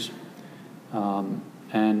insecurities,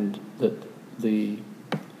 and that the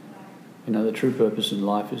true purpose in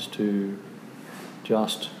life is to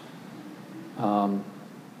just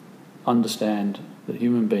understand that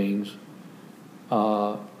human beings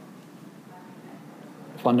are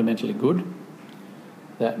fundamentally good,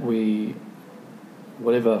 that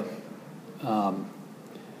whatever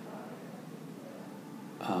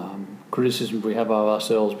criticism we have of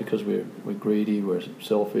ourselves because we're greedy, we're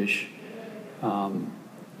selfish,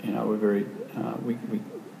 we're very we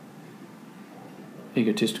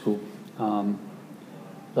egotistical.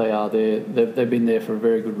 They are there. They've been there for a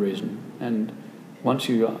very good reason. And once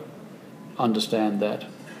you understand that,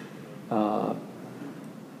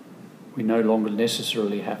 we no longer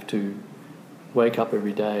necessarily have to wake up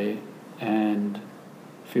every day and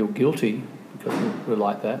feel guilty because we're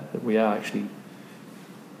like that. That we are actually.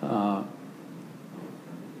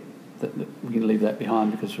 That we can leave that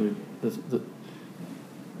behind because the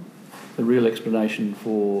real explanation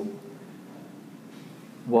for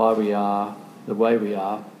why we are the way we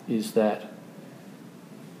are is that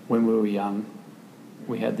when we were young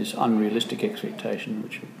we had this unrealistic expectation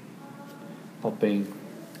of being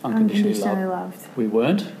unconditionally loved. We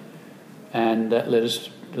weren't, and that led us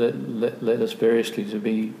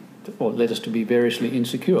to be variously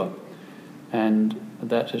insecure, and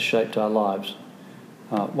that has shaped our lives.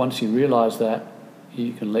 Once you realise that,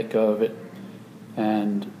 you can let go of it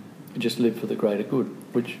and just live for the greater good,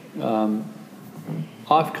 which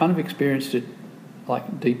I've kind of experienced it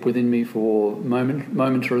like deep within me for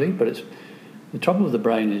momentarily, but it's the trouble with the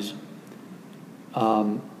brain is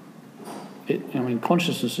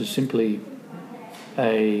consciousness is simply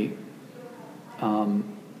a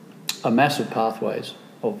mass of pathways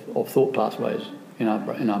of thought pathways in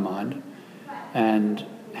our mind, and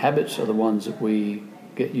habits are the ones that we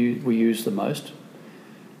use the most,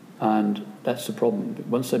 and that's the problem.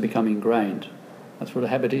 Once they become ingrained, that's what a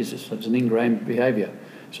habit is. It's an ingrained behaviour.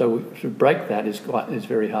 So to break that is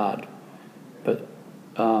very hard. But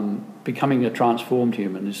becoming a transformed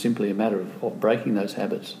human is simply a matter of breaking those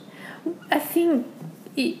habits. I think,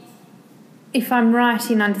 if I'm right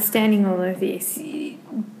in understanding all of this,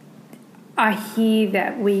 I hear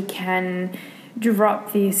that we can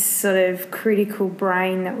drop this sort of critical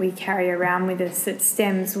brain that we carry around with us that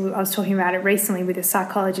stems. I was talking about it recently with a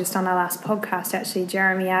psychologist on our last podcast, actually,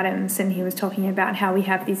 Jeremy Adams, and he was talking about how we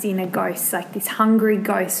have this inner ghost, like this hungry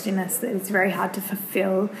ghost in us that is very hard to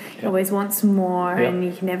fulfill. It always wants more, and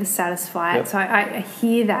you can never satisfy it. So I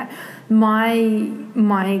hear that.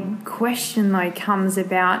 My question, though, comes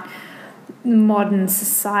about modern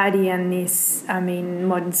society and this. I mean,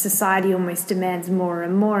 modern society almost demands more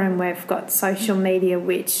and more, and we've got social media,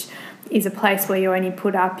 which is a place where you only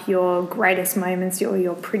put up your greatest moments or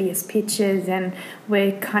your prettiest pictures, and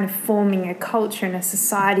we're kind of forming a culture and a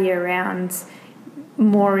society around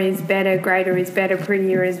more is better, greater is better,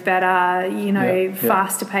 prettier is better,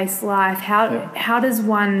 faster paced life. How does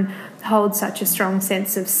one hold such a strong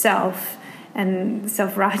sense of self and not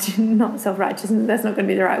self-righteousness, that's not going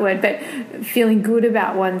to be the right word, but feeling good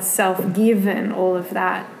about oneself given all of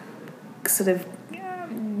that sort of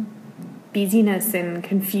busyness and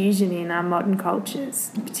confusion in our modern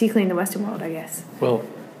cultures, particularly in the Western world, I guess? Well,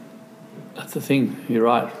 that's the thing. You're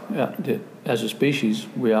right. As a species,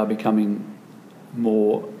 we are becoming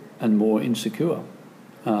more and more insecure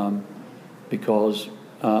because,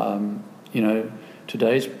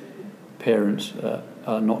 today's parents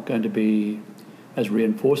are not going to be as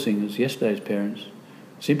reinforcing as yesterday's parents,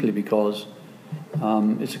 simply because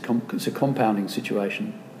it's a compounding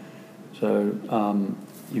situation. So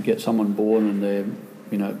you get someone born and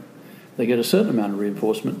they get a certain amount of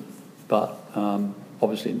reinforcement, but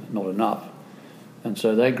obviously not enough, and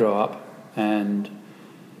so they grow up and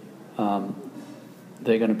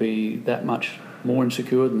they're going to be that much more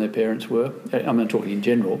insecure than their parents were. I'm talking in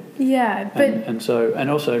general. Yeah, but and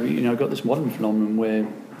also got this modern phenomenon where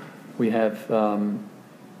we have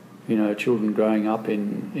children growing up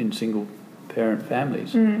in single parent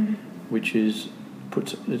families, which it's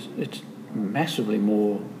massively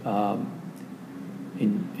more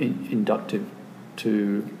inductive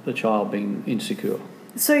to the child being insecure.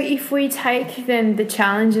 So if we take then the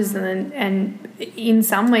challenges and in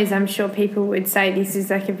some ways I'm sure people would say this is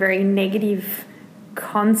like a very negative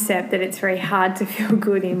concept, that it's very hard to feel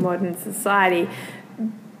good in modern society.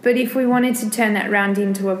 But if we wanted to turn that round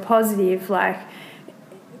into a positive, like,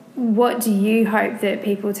 what do you hope that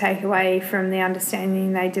people take away from the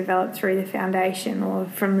understanding they develop through the foundation or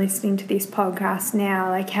from listening to this podcast now?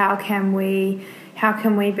 Like, how can we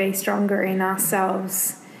be stronger in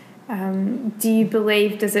ourselves? Do you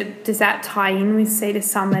believe, does that tie in with Cedar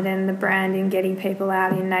Summit and the brand and getting people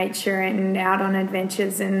out in nature and out on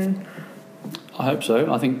adventures? And I hope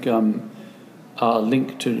so. I think our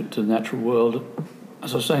link to the natural world,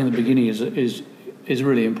 as I was saying in the beginning, is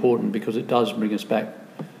really important, because it does bring us back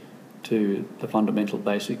to the fundamental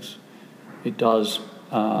basics. It does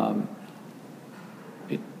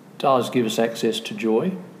give us access to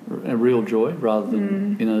joy, a real joy, rather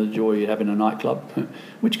than the joy you have in a nightclub,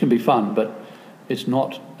 which can be fun, but it's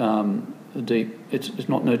not deep. It's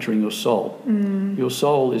not nurturing your soul. Your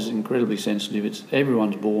soul is incredibly sensitive.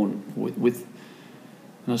 Everyone's born with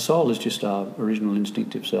and the soul is just our original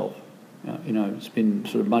instinctive self. It's been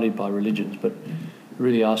sort of muddied by religions, but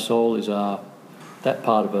really our soul is that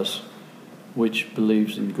part of us which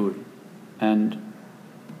believes in good, and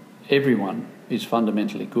everyone is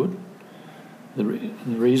fundamentally good. The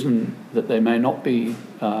reason that they may not be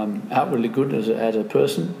outwardly good as a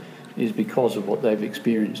person is because of what they've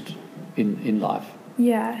experienced in life.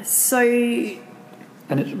 Yeah, so...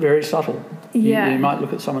 And it's very subtle. Yeah. You might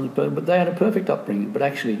look at someone's, but they had a perfect upbringing. But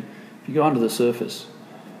actually, if you go under the surface,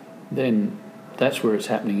 then that's where it's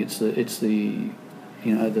happening. It's the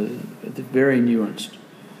very nuanced.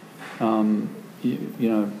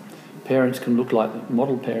 Parents can look like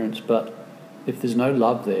model parents, but if there's no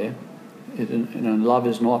love there, love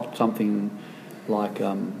is not something like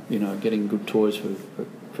getting good toys for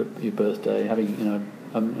your birthday, having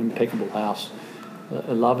an impeccable house.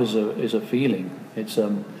 Love is a feeling. It's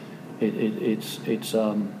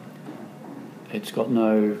got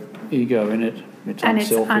no ego in it. It's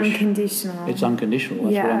unselfish. It's unconditional. It's unconditional.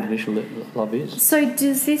 That's what unconditional love is. So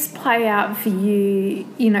does this play out for you,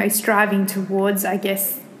 striving towards, I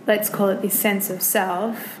guess, let's call it this sense of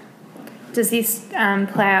self? Does this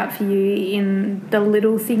play out for you in the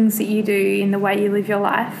little things that you do, in the way you live your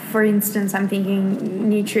life? For instance, I'm thinking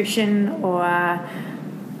nutrition or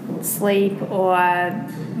sleep or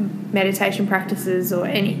meditation practices, or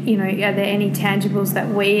any, are there any tangibles that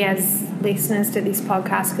we as listeners to this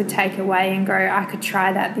podcast could take away and go, I could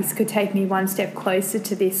try that, this could take me one step closer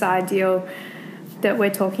to this ideal that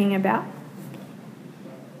we're talking about?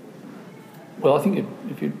 Well, I think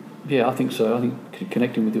I think so. I think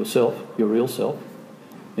connecting with yourself, your real self,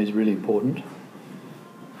 is really important,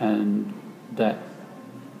 and that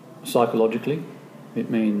psychologically it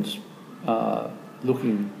means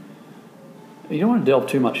looking. You don't want to delve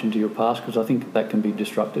too much into your past, because I think that can be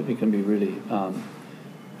destructive. It can be really,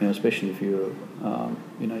 especially if you're,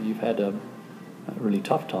 you've had a really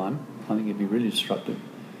tough time. I think it'd be really destructive.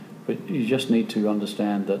 But you just need to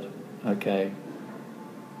understand that, okay,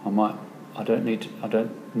 I don't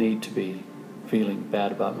need to be feeling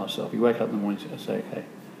bad about myself. You wake up in the morning and say,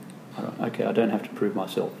 okay, I don't have to prove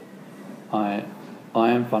myself. I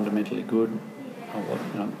am fundamentally good.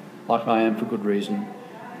 Like I am for good reason.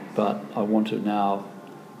 But I want to now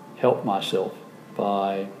help myself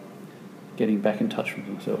by getting back in touch with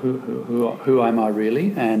myself. Who am I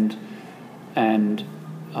really? And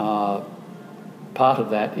part of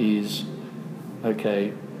that is,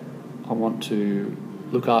 okay, I want to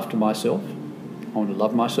look after myself. I want to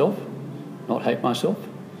love myself, not hate myself,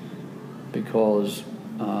 because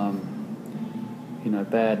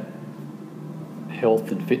bad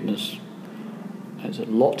health and fitness has a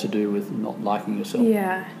lot to do with not liking yourself.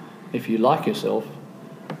 Yeah. If you like yourself,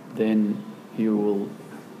 then you will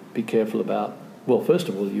be careful about. Well, first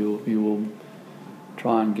of all, you will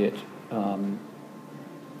try and get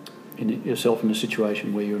yourself in a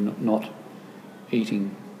situation where you're not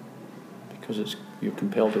eating because you're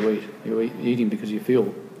compelled to eat. You're eating because you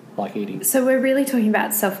feel like eating. So we're really talking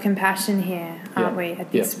about self-compassion here, aren't we,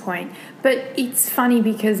 at this point? But it's funny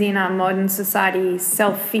because in our modern society,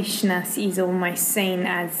 selfishness is almost seen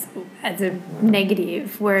as a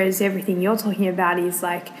negative, whereas everything you're talking about is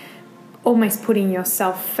like almost putting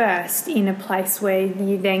yourself first in a place where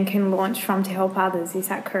you then can launch from to help others. Is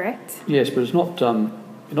that correct? Yes, but it's not.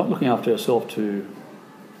 You're not looking after yourself to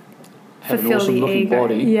have Fulfill an awesome-looking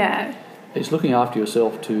body. Yeah. It's looking after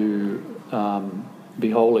yourself to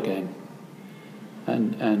be whole again,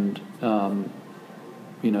 and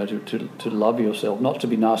to love yourself, not to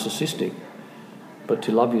be narcissistic, but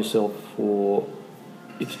to love yourself for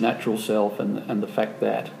its natural self and the fact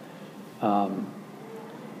that.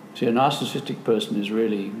 See, a narcissistic person is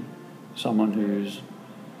really someone who's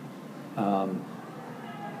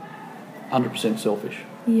 100% selfish.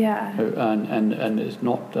 Yeah. And is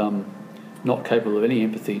not capable of any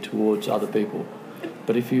empathy towards other people.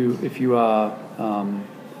 But if you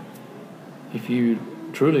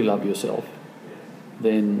truly love yourself,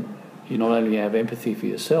 then you not only have empathy for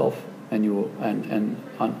yourself, and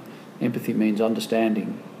empathy means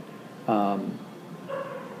understanding,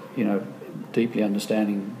 deeply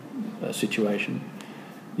understanding a situation.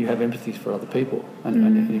 You have empathy for other people,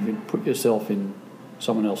 and if you put yourself in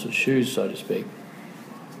someone else's shoes, so to speak.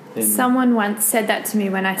 Then someone once said that to me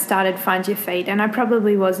when I started Find Your Feet, and I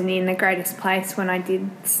probably wasn't in the greatest place when I did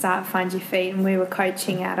start Find Your Feet, and we were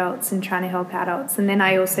coaching adults and trying to help adults. And then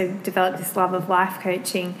I also developed this love of life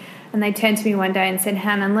coaching, and they turned to me one day and said,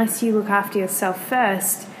 Han, unless you look after yourself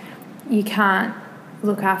first, you can't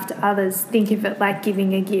look after others. Think of it like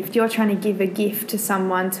giving a gift. You're trying to give a gift to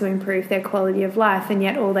someone to improve their quality of life, and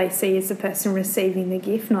yet all they see is the person receiving the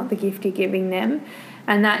gift, not the gift you're giving them.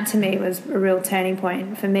 And that to me was a real turning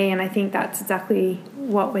point for me, and I think that's exactly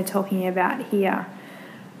what we're talking about here.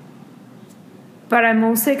 But I'm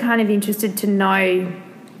also kind of interested to know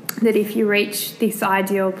that if you reach this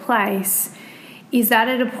ideal place, is that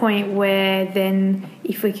at a point where then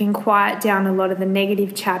if we can quiet down a lot of the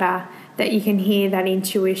negative chatter, that you can hear that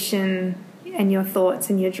intuition and your thoughts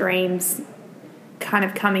and your dreams kind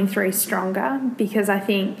of coming through stronger? Because I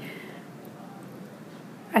think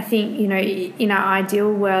in our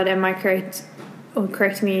ideal world, am I correct, or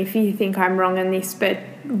correct me if you think I'm wrong on this, but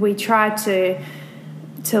we try to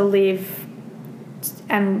live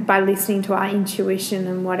and by listening to our intuition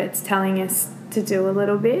and what it's telling us to do a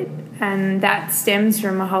little bit, and that stems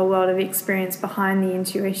from a whole world of experience behind the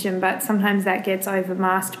intuition, but sometimes that gets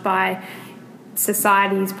overmasked by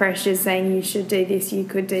society's pressures saying you should do this, you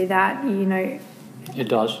could do that, It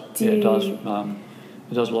does. It does.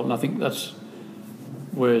 It does a lot, and I think that's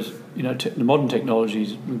whereas the modern technology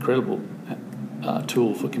is an incredible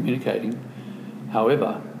tool for communicating.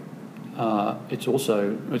 However, it's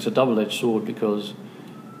a double-edged sword because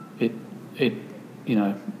it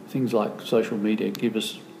things like social media give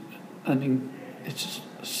us it's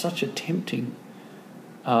such a tempting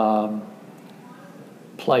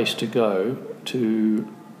place to go to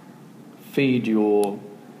feed your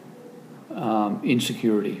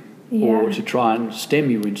insecurity. Yeah. Or to try and stem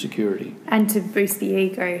your insecurity. And to boost the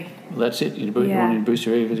ego. Well, that's it. You want to boost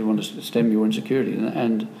your ego because you want to stem your insecurity.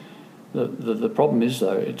 And the problem is,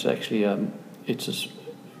 though, it's actually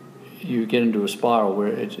you get into a spiral where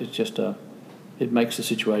it makes the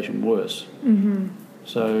situation worse. Mm-hmm.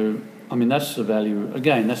 So, I mean, that's the value.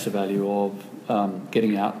 Again, that's the value of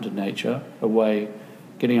getting out into nature, away,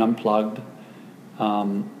 getting unplugged,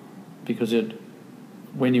 because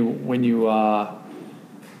when you are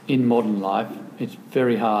in modern life, it's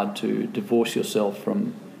very hard to divorce yourself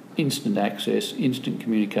from instant access, instant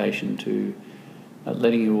communication, to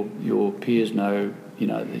letting your peers know,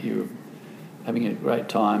 that you're having a great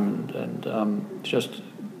time, and just,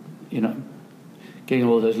 getting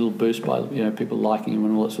all those little boosts by, people liking you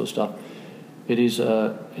and all that sort of stuff. It's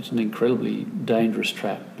an incredibly dangerous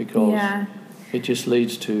trap because it just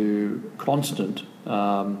leads to constant.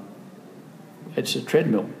 It's a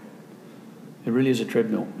treadmill. It really is a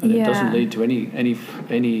treadmill, and it doesn't lead to any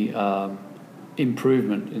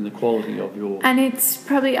improvement in the quality of your... And it's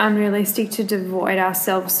probably unrealistic to devoid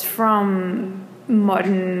ourselves from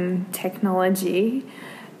modern technology.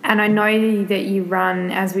 And I know that you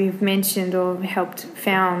run, as we've mentioned, or helped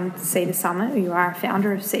found Cedar Summit, or you are a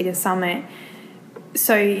founder of Cedar Summit.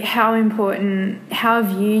 So how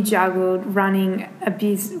have you juggled running a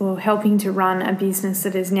business, or helping to run a business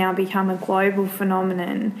that has now become a global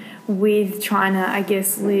phenomenon, with trying to, I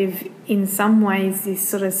guess, live in some ways this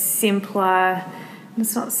sort of simpler,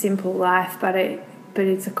 it's not simple life, but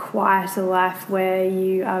it's a quieter life where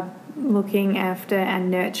you are looking after and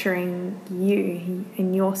nurturing you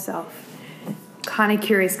and yourself? kind of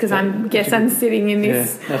curious because I'm sitting in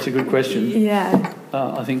this. Yeah, that's a good question. Yeah.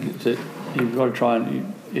 I think that you've got to try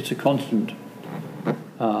and it's a constant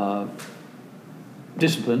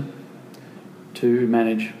discipline to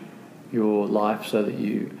manage your life so that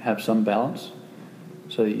you have some balance,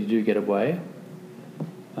 so that you do get away,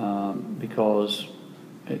 because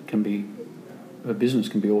a business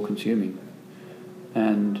can be all-consuming.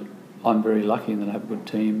 And I'm very lucky that I have a good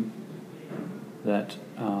team that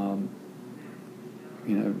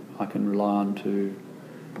I can rely on to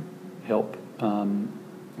help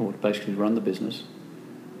or basically run the business.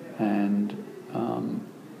 And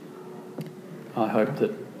I hope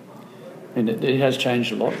that, and it has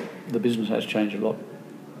changed a lot. The business has changed a lot.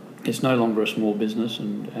 It's no longer a small business,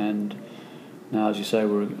 and now, as you say,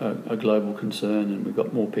 we're a global concern, and we've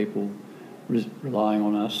got more people relying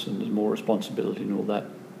on us, and there's more responsibility and all that.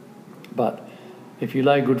 But if you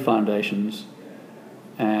lay good foundations,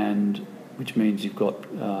 and which means you've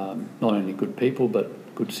got not only good people but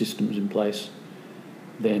good systems in place,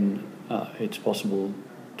 then it's possible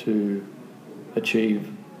to achieve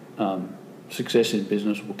success in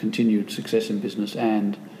business, or continued success in business,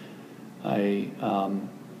 and a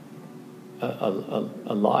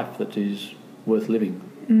life that is worth living.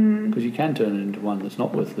 Because you can turn it into one that's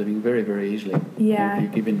not worth living very, very easily. Yeah. If you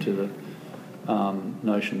give into the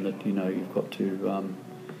notion that you've got to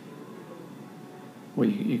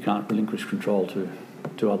you can't relinquish control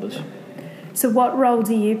to others. So what role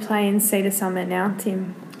do you play in Cedar Summit now,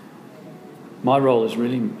 Tim? My role is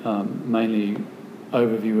really mainly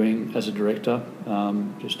overviewing as a director,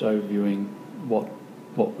 just overviewing what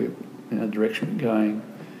we're direction we're going,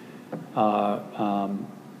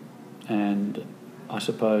 and I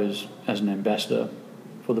suppose as an ambassador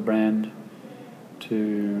for the brand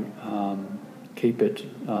to keep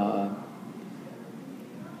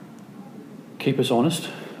us honest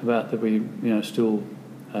about that we still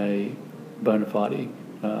a bona fide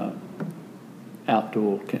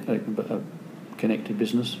outdoor connected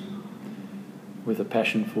business with a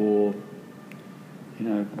passion for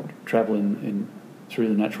travel in through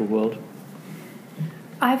the natural world.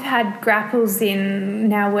 I've had grapples in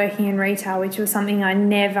now working in retail, which was something I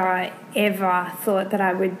never ever thought that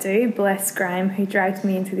I would do. Bless Graham, who dragged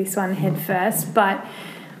me into this one head first. But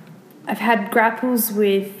I've had grapples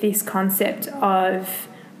with this concept of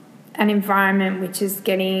an environment which is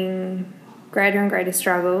getting greater and greater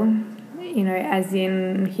struggle, as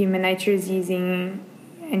in human nature is using.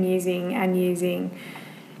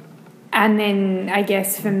 And then I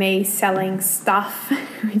guess for me, selling stuff,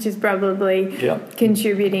 which is probably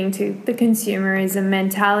contributing to the consumerism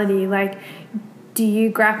mentality. Like, do you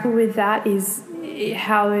grapple with that?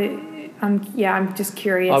 I'm just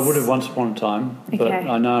curious. I would have once upon a time, but okay.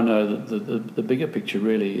 I now know that the bigger picture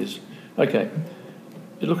really is, okay,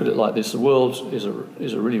 you look at it like this: the world is a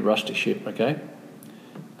really rusty ship, okay,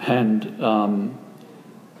 and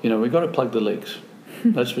we've got to plug the leaks.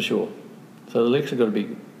 That's for sure. So the leaks have got to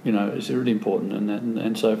be, it's really important,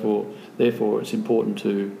 and so forth. Therefore, it's important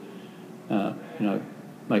to,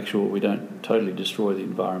 make sure we don't totally destroy the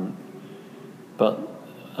environment. But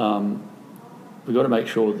we've got to make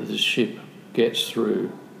sure that this ship gets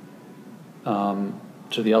through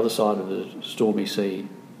to the other side of the stormy sea,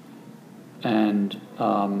 and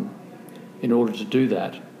in order to do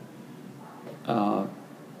that,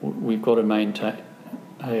 we've got to maintain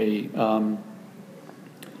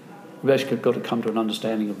we've actually got to come to an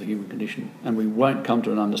understanding of the human condition, and we won't come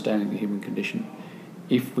to an understanding of the human condition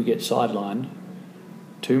if we get sidelined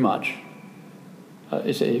too much.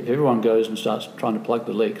 If everyone goes and starts trying to plug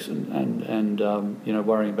the leaks and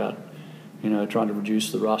worrying about trying to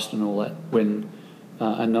reduce the rust and all that, when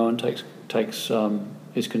and no one takes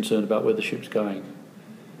is concerned about where the ship's going,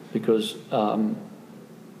 because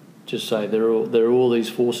just say there are all these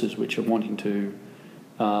forces which are wanting to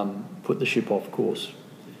put the ship off course.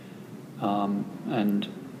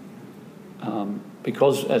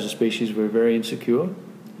 Because as a species we're very insecure,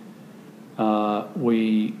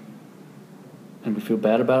 we feel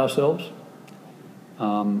bad about ourselves.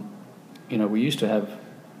 We used to have.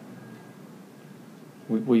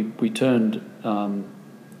 We turned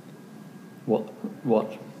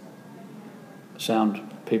what sound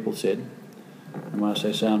people said, and when I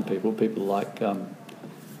say sound people like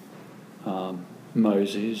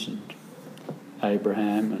Moses and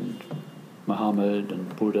Abraham and Muhammad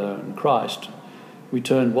and Buddha and Christ, we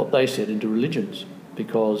turned what they said into religions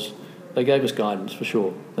because they gave us guidance, for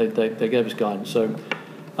sure. They gave us guidance. So,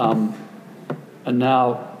 and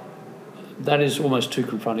now that is almost too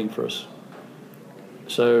confronting for us.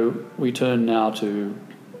 So we turn now to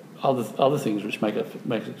other things which make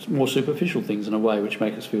it more superficial things in a way, which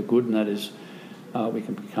make us feel good, and that is we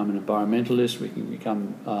can become an environmentalist, we can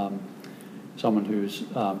become someone who's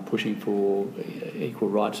pushing for equal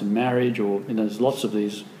rights in marriage, or there's lots of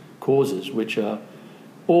these causes which are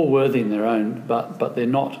all worthy in their own, but they're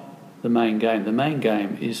not the main game. The main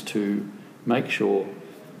game is to make sure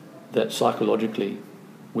that psychologically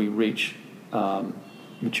we reach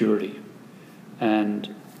maturity.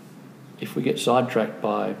 And if we get sidetracked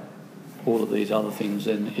by all of these other things,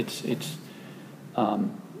 then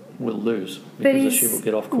we'll lose, because the ship will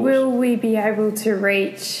get off course. Will we be able to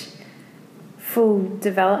reach full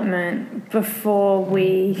development before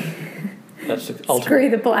we that's the screw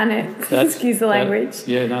the planet? Excuse the language.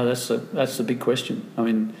 That's the big question. I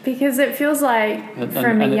mean, because it feels like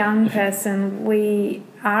from a young person we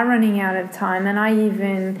are running out of time, and I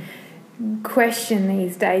even question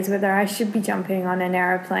these days whether I should be jumping on an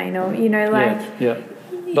aeroplane or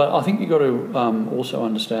But I think you've got to also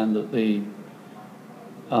understand that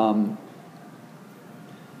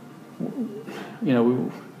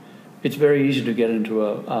it's very easy to get into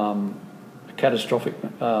a catastrophic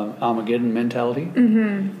Armageddon mentality.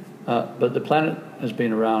 Mm-hmm. But the planet has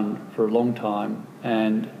been around for a long time,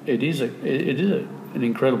 and it is an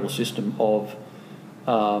incredible system of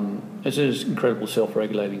it's an incredible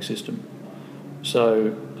self-regulating system.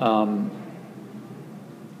 So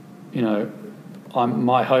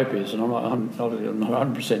my hope is, and I'm not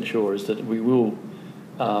 100% sure, is that we will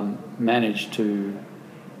manage to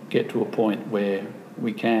get to a point where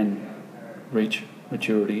we can reach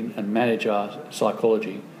maturity and manage our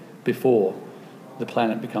psychology before the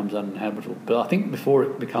planet becomes uninhabitable. But I think before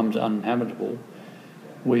it becomes uninhabitable,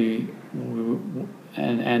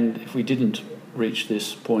 and if we didn't reach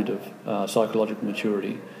this point of psychological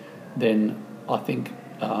maturity, then I think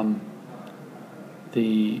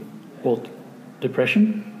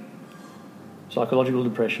depression, psychological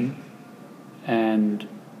depression, and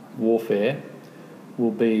warfare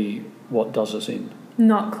will be what does us in.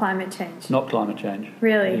 Not climate change. Not climate change.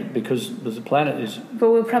 Really? Because the planet is.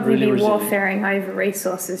 But we'll probably really be warfaring over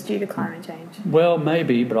resources due to climate change. Well,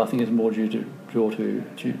 maybe, but I think it's more due to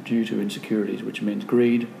insecurities, which means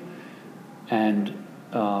greed and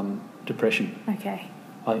depression. Okay.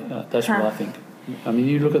 That's what I think. I mean,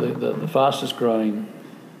 you look at the fastest growing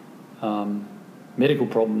medical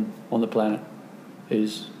problem on the planet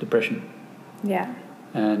is depression. Yeah.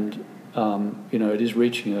 And it is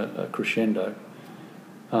reaching a crescendo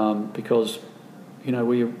because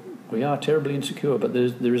we are terribly insecure, but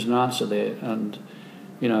there is an answer there, and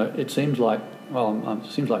it seems like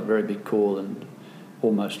a very big call and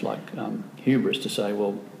almost like hubris to say,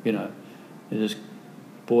 well, there's this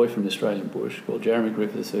boy from the Australian bush called Jeremy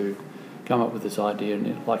Griffiths who come up with this idea,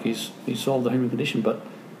 and he's solved the human condition, but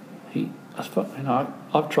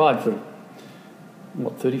I've tried for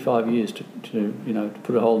 35 years to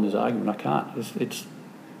put a hole in his argument. I can't. It's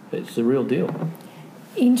the real deal.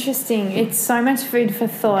 Interesting. It's so much food for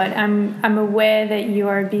thought. I'm aware that you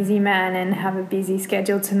are a busy man and have a busy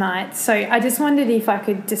schedule tonight, so I just wondered if I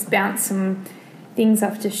could just bounce some things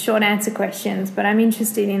off, just short answer questions, but I'm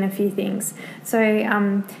interested in a few things. So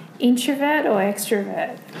introvert or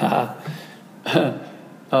extrovert?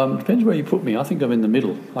 Depends where you put me. I think I'm in the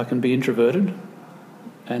middle. I can be introverted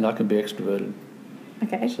and I can be extroverted.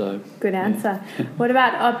 Okay, so good answer. Yeah. What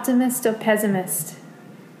about optimist or pessimist?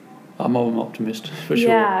 I'm an optimist, for sure.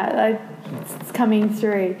 Yeah, it's coming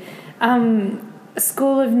through.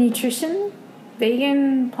 School of nutrition?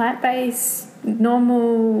 Vegan, plant-based,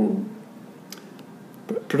 normal?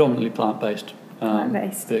 Predominantly plant-based.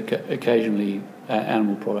 Plant-based. Occasionally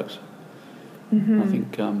animal products. Mm-hmm.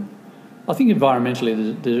 I think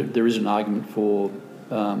environmentally there is an argument for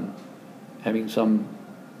having some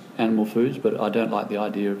animal foods, but I don't like the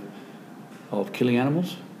idea of killing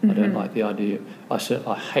animals. Mm-hmm. I don't like the idea. I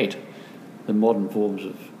hate the modern forms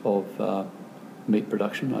of meat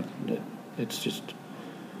production. It's just,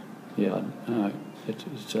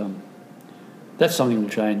 it's that's something that will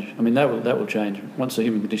change. I mean, that will change once the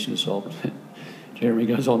human condition is solved. Jeremy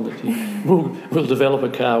goes on that we'll develop a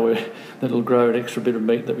cow that'll grow an extra bit of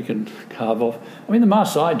meat that we can carve off. I mean, the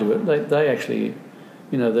Maasai do it. They actually,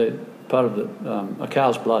 they part of a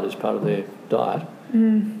cow's blood is part of their diet,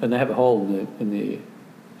 and they have a hole in the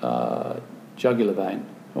jugular vein.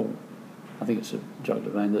 Or I think it's a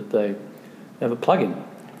jugular vein that they have a plug in.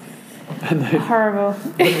 And horrible.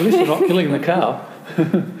 At least they're not killing the cow.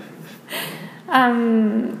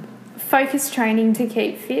 Focus training to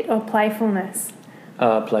keep fit or playfulness?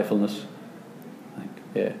 Playfulness, I think,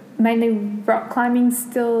 yeah. Mainly rock climbing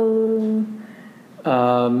still?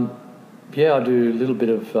 I do a little bit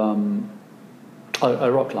of... I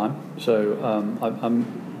rock climb, so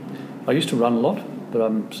I used to run a lot, but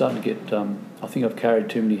I'm starting to get I think I've carried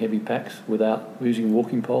too many heavy packs without using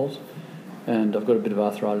walking poles, and I've got a bit of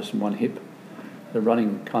arthritis in one hip. The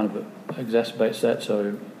running kind of exacerbates that,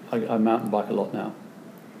 so I mountain bike a lot now.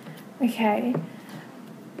 Okay.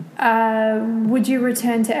 Would you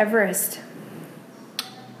return to Everest?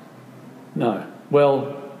 No.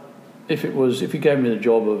 Well, if you gave me the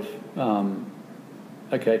job of,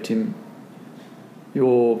 okay, Tim,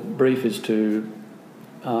 your brief is to,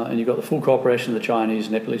 and you've got the full cooperation of the Chinese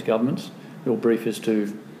and Nepalese governments, your brief is to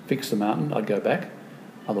fix the mountain, I'd go back.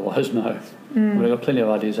 Otherwise, no. I've got plenty of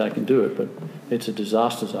ideas how I can do it, but it's a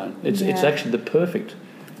disaster zone. It's actually the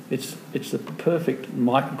perfect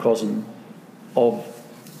microcosm of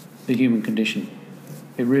the human condition.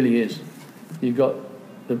 It really is. You've got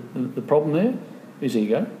the problem there is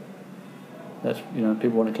ego. That's,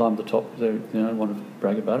 people want to climb to the top. They want to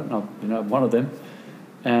brag about it. And I'm one of them.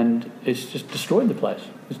 And it's just destroyed the place.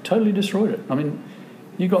 It's totally destroyed it. I mean,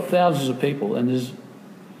 you've got thousands of people, and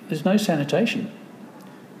there's no sanitation.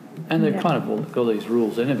 And they've kind of got these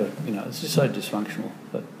rules. They never, it's just so dysfunctional.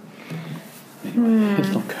 But anyway, let's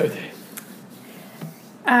not go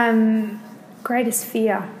there. Greatest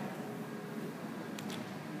fear?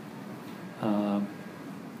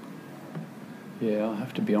 I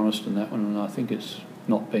have to be honest in that one, and I think it's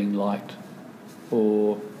not being liked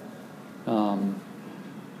or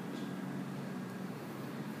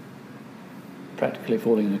practically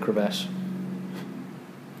falling in a crevasse,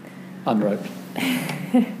 unroped.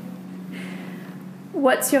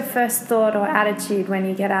 What's your first thought or attitude when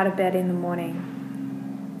you get out of bed in the morning?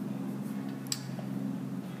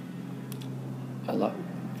 I like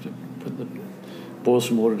to boil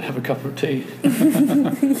some water and have a cup of tea.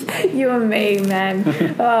 You and me, man.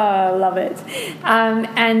 Oh, I love it.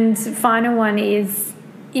 And final one is,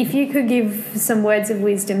 if you could give some words of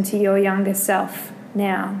wisdom to your younger self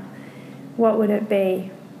now, what would it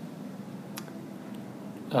be?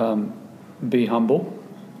 Be humble.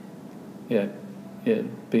 Yeah,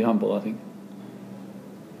 be humble, I think.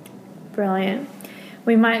 Brilliant.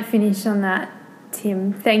 We might finish on that,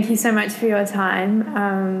 Tim. Thank you so much for your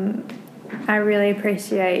time. I really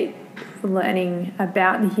appreciate learning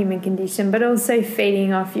about the human condition, but also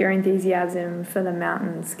feeding off your enthusiasm for the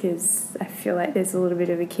mountains, because I feel like there's a little bit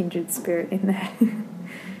of a kindred spirit in there.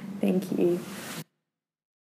 Thank you.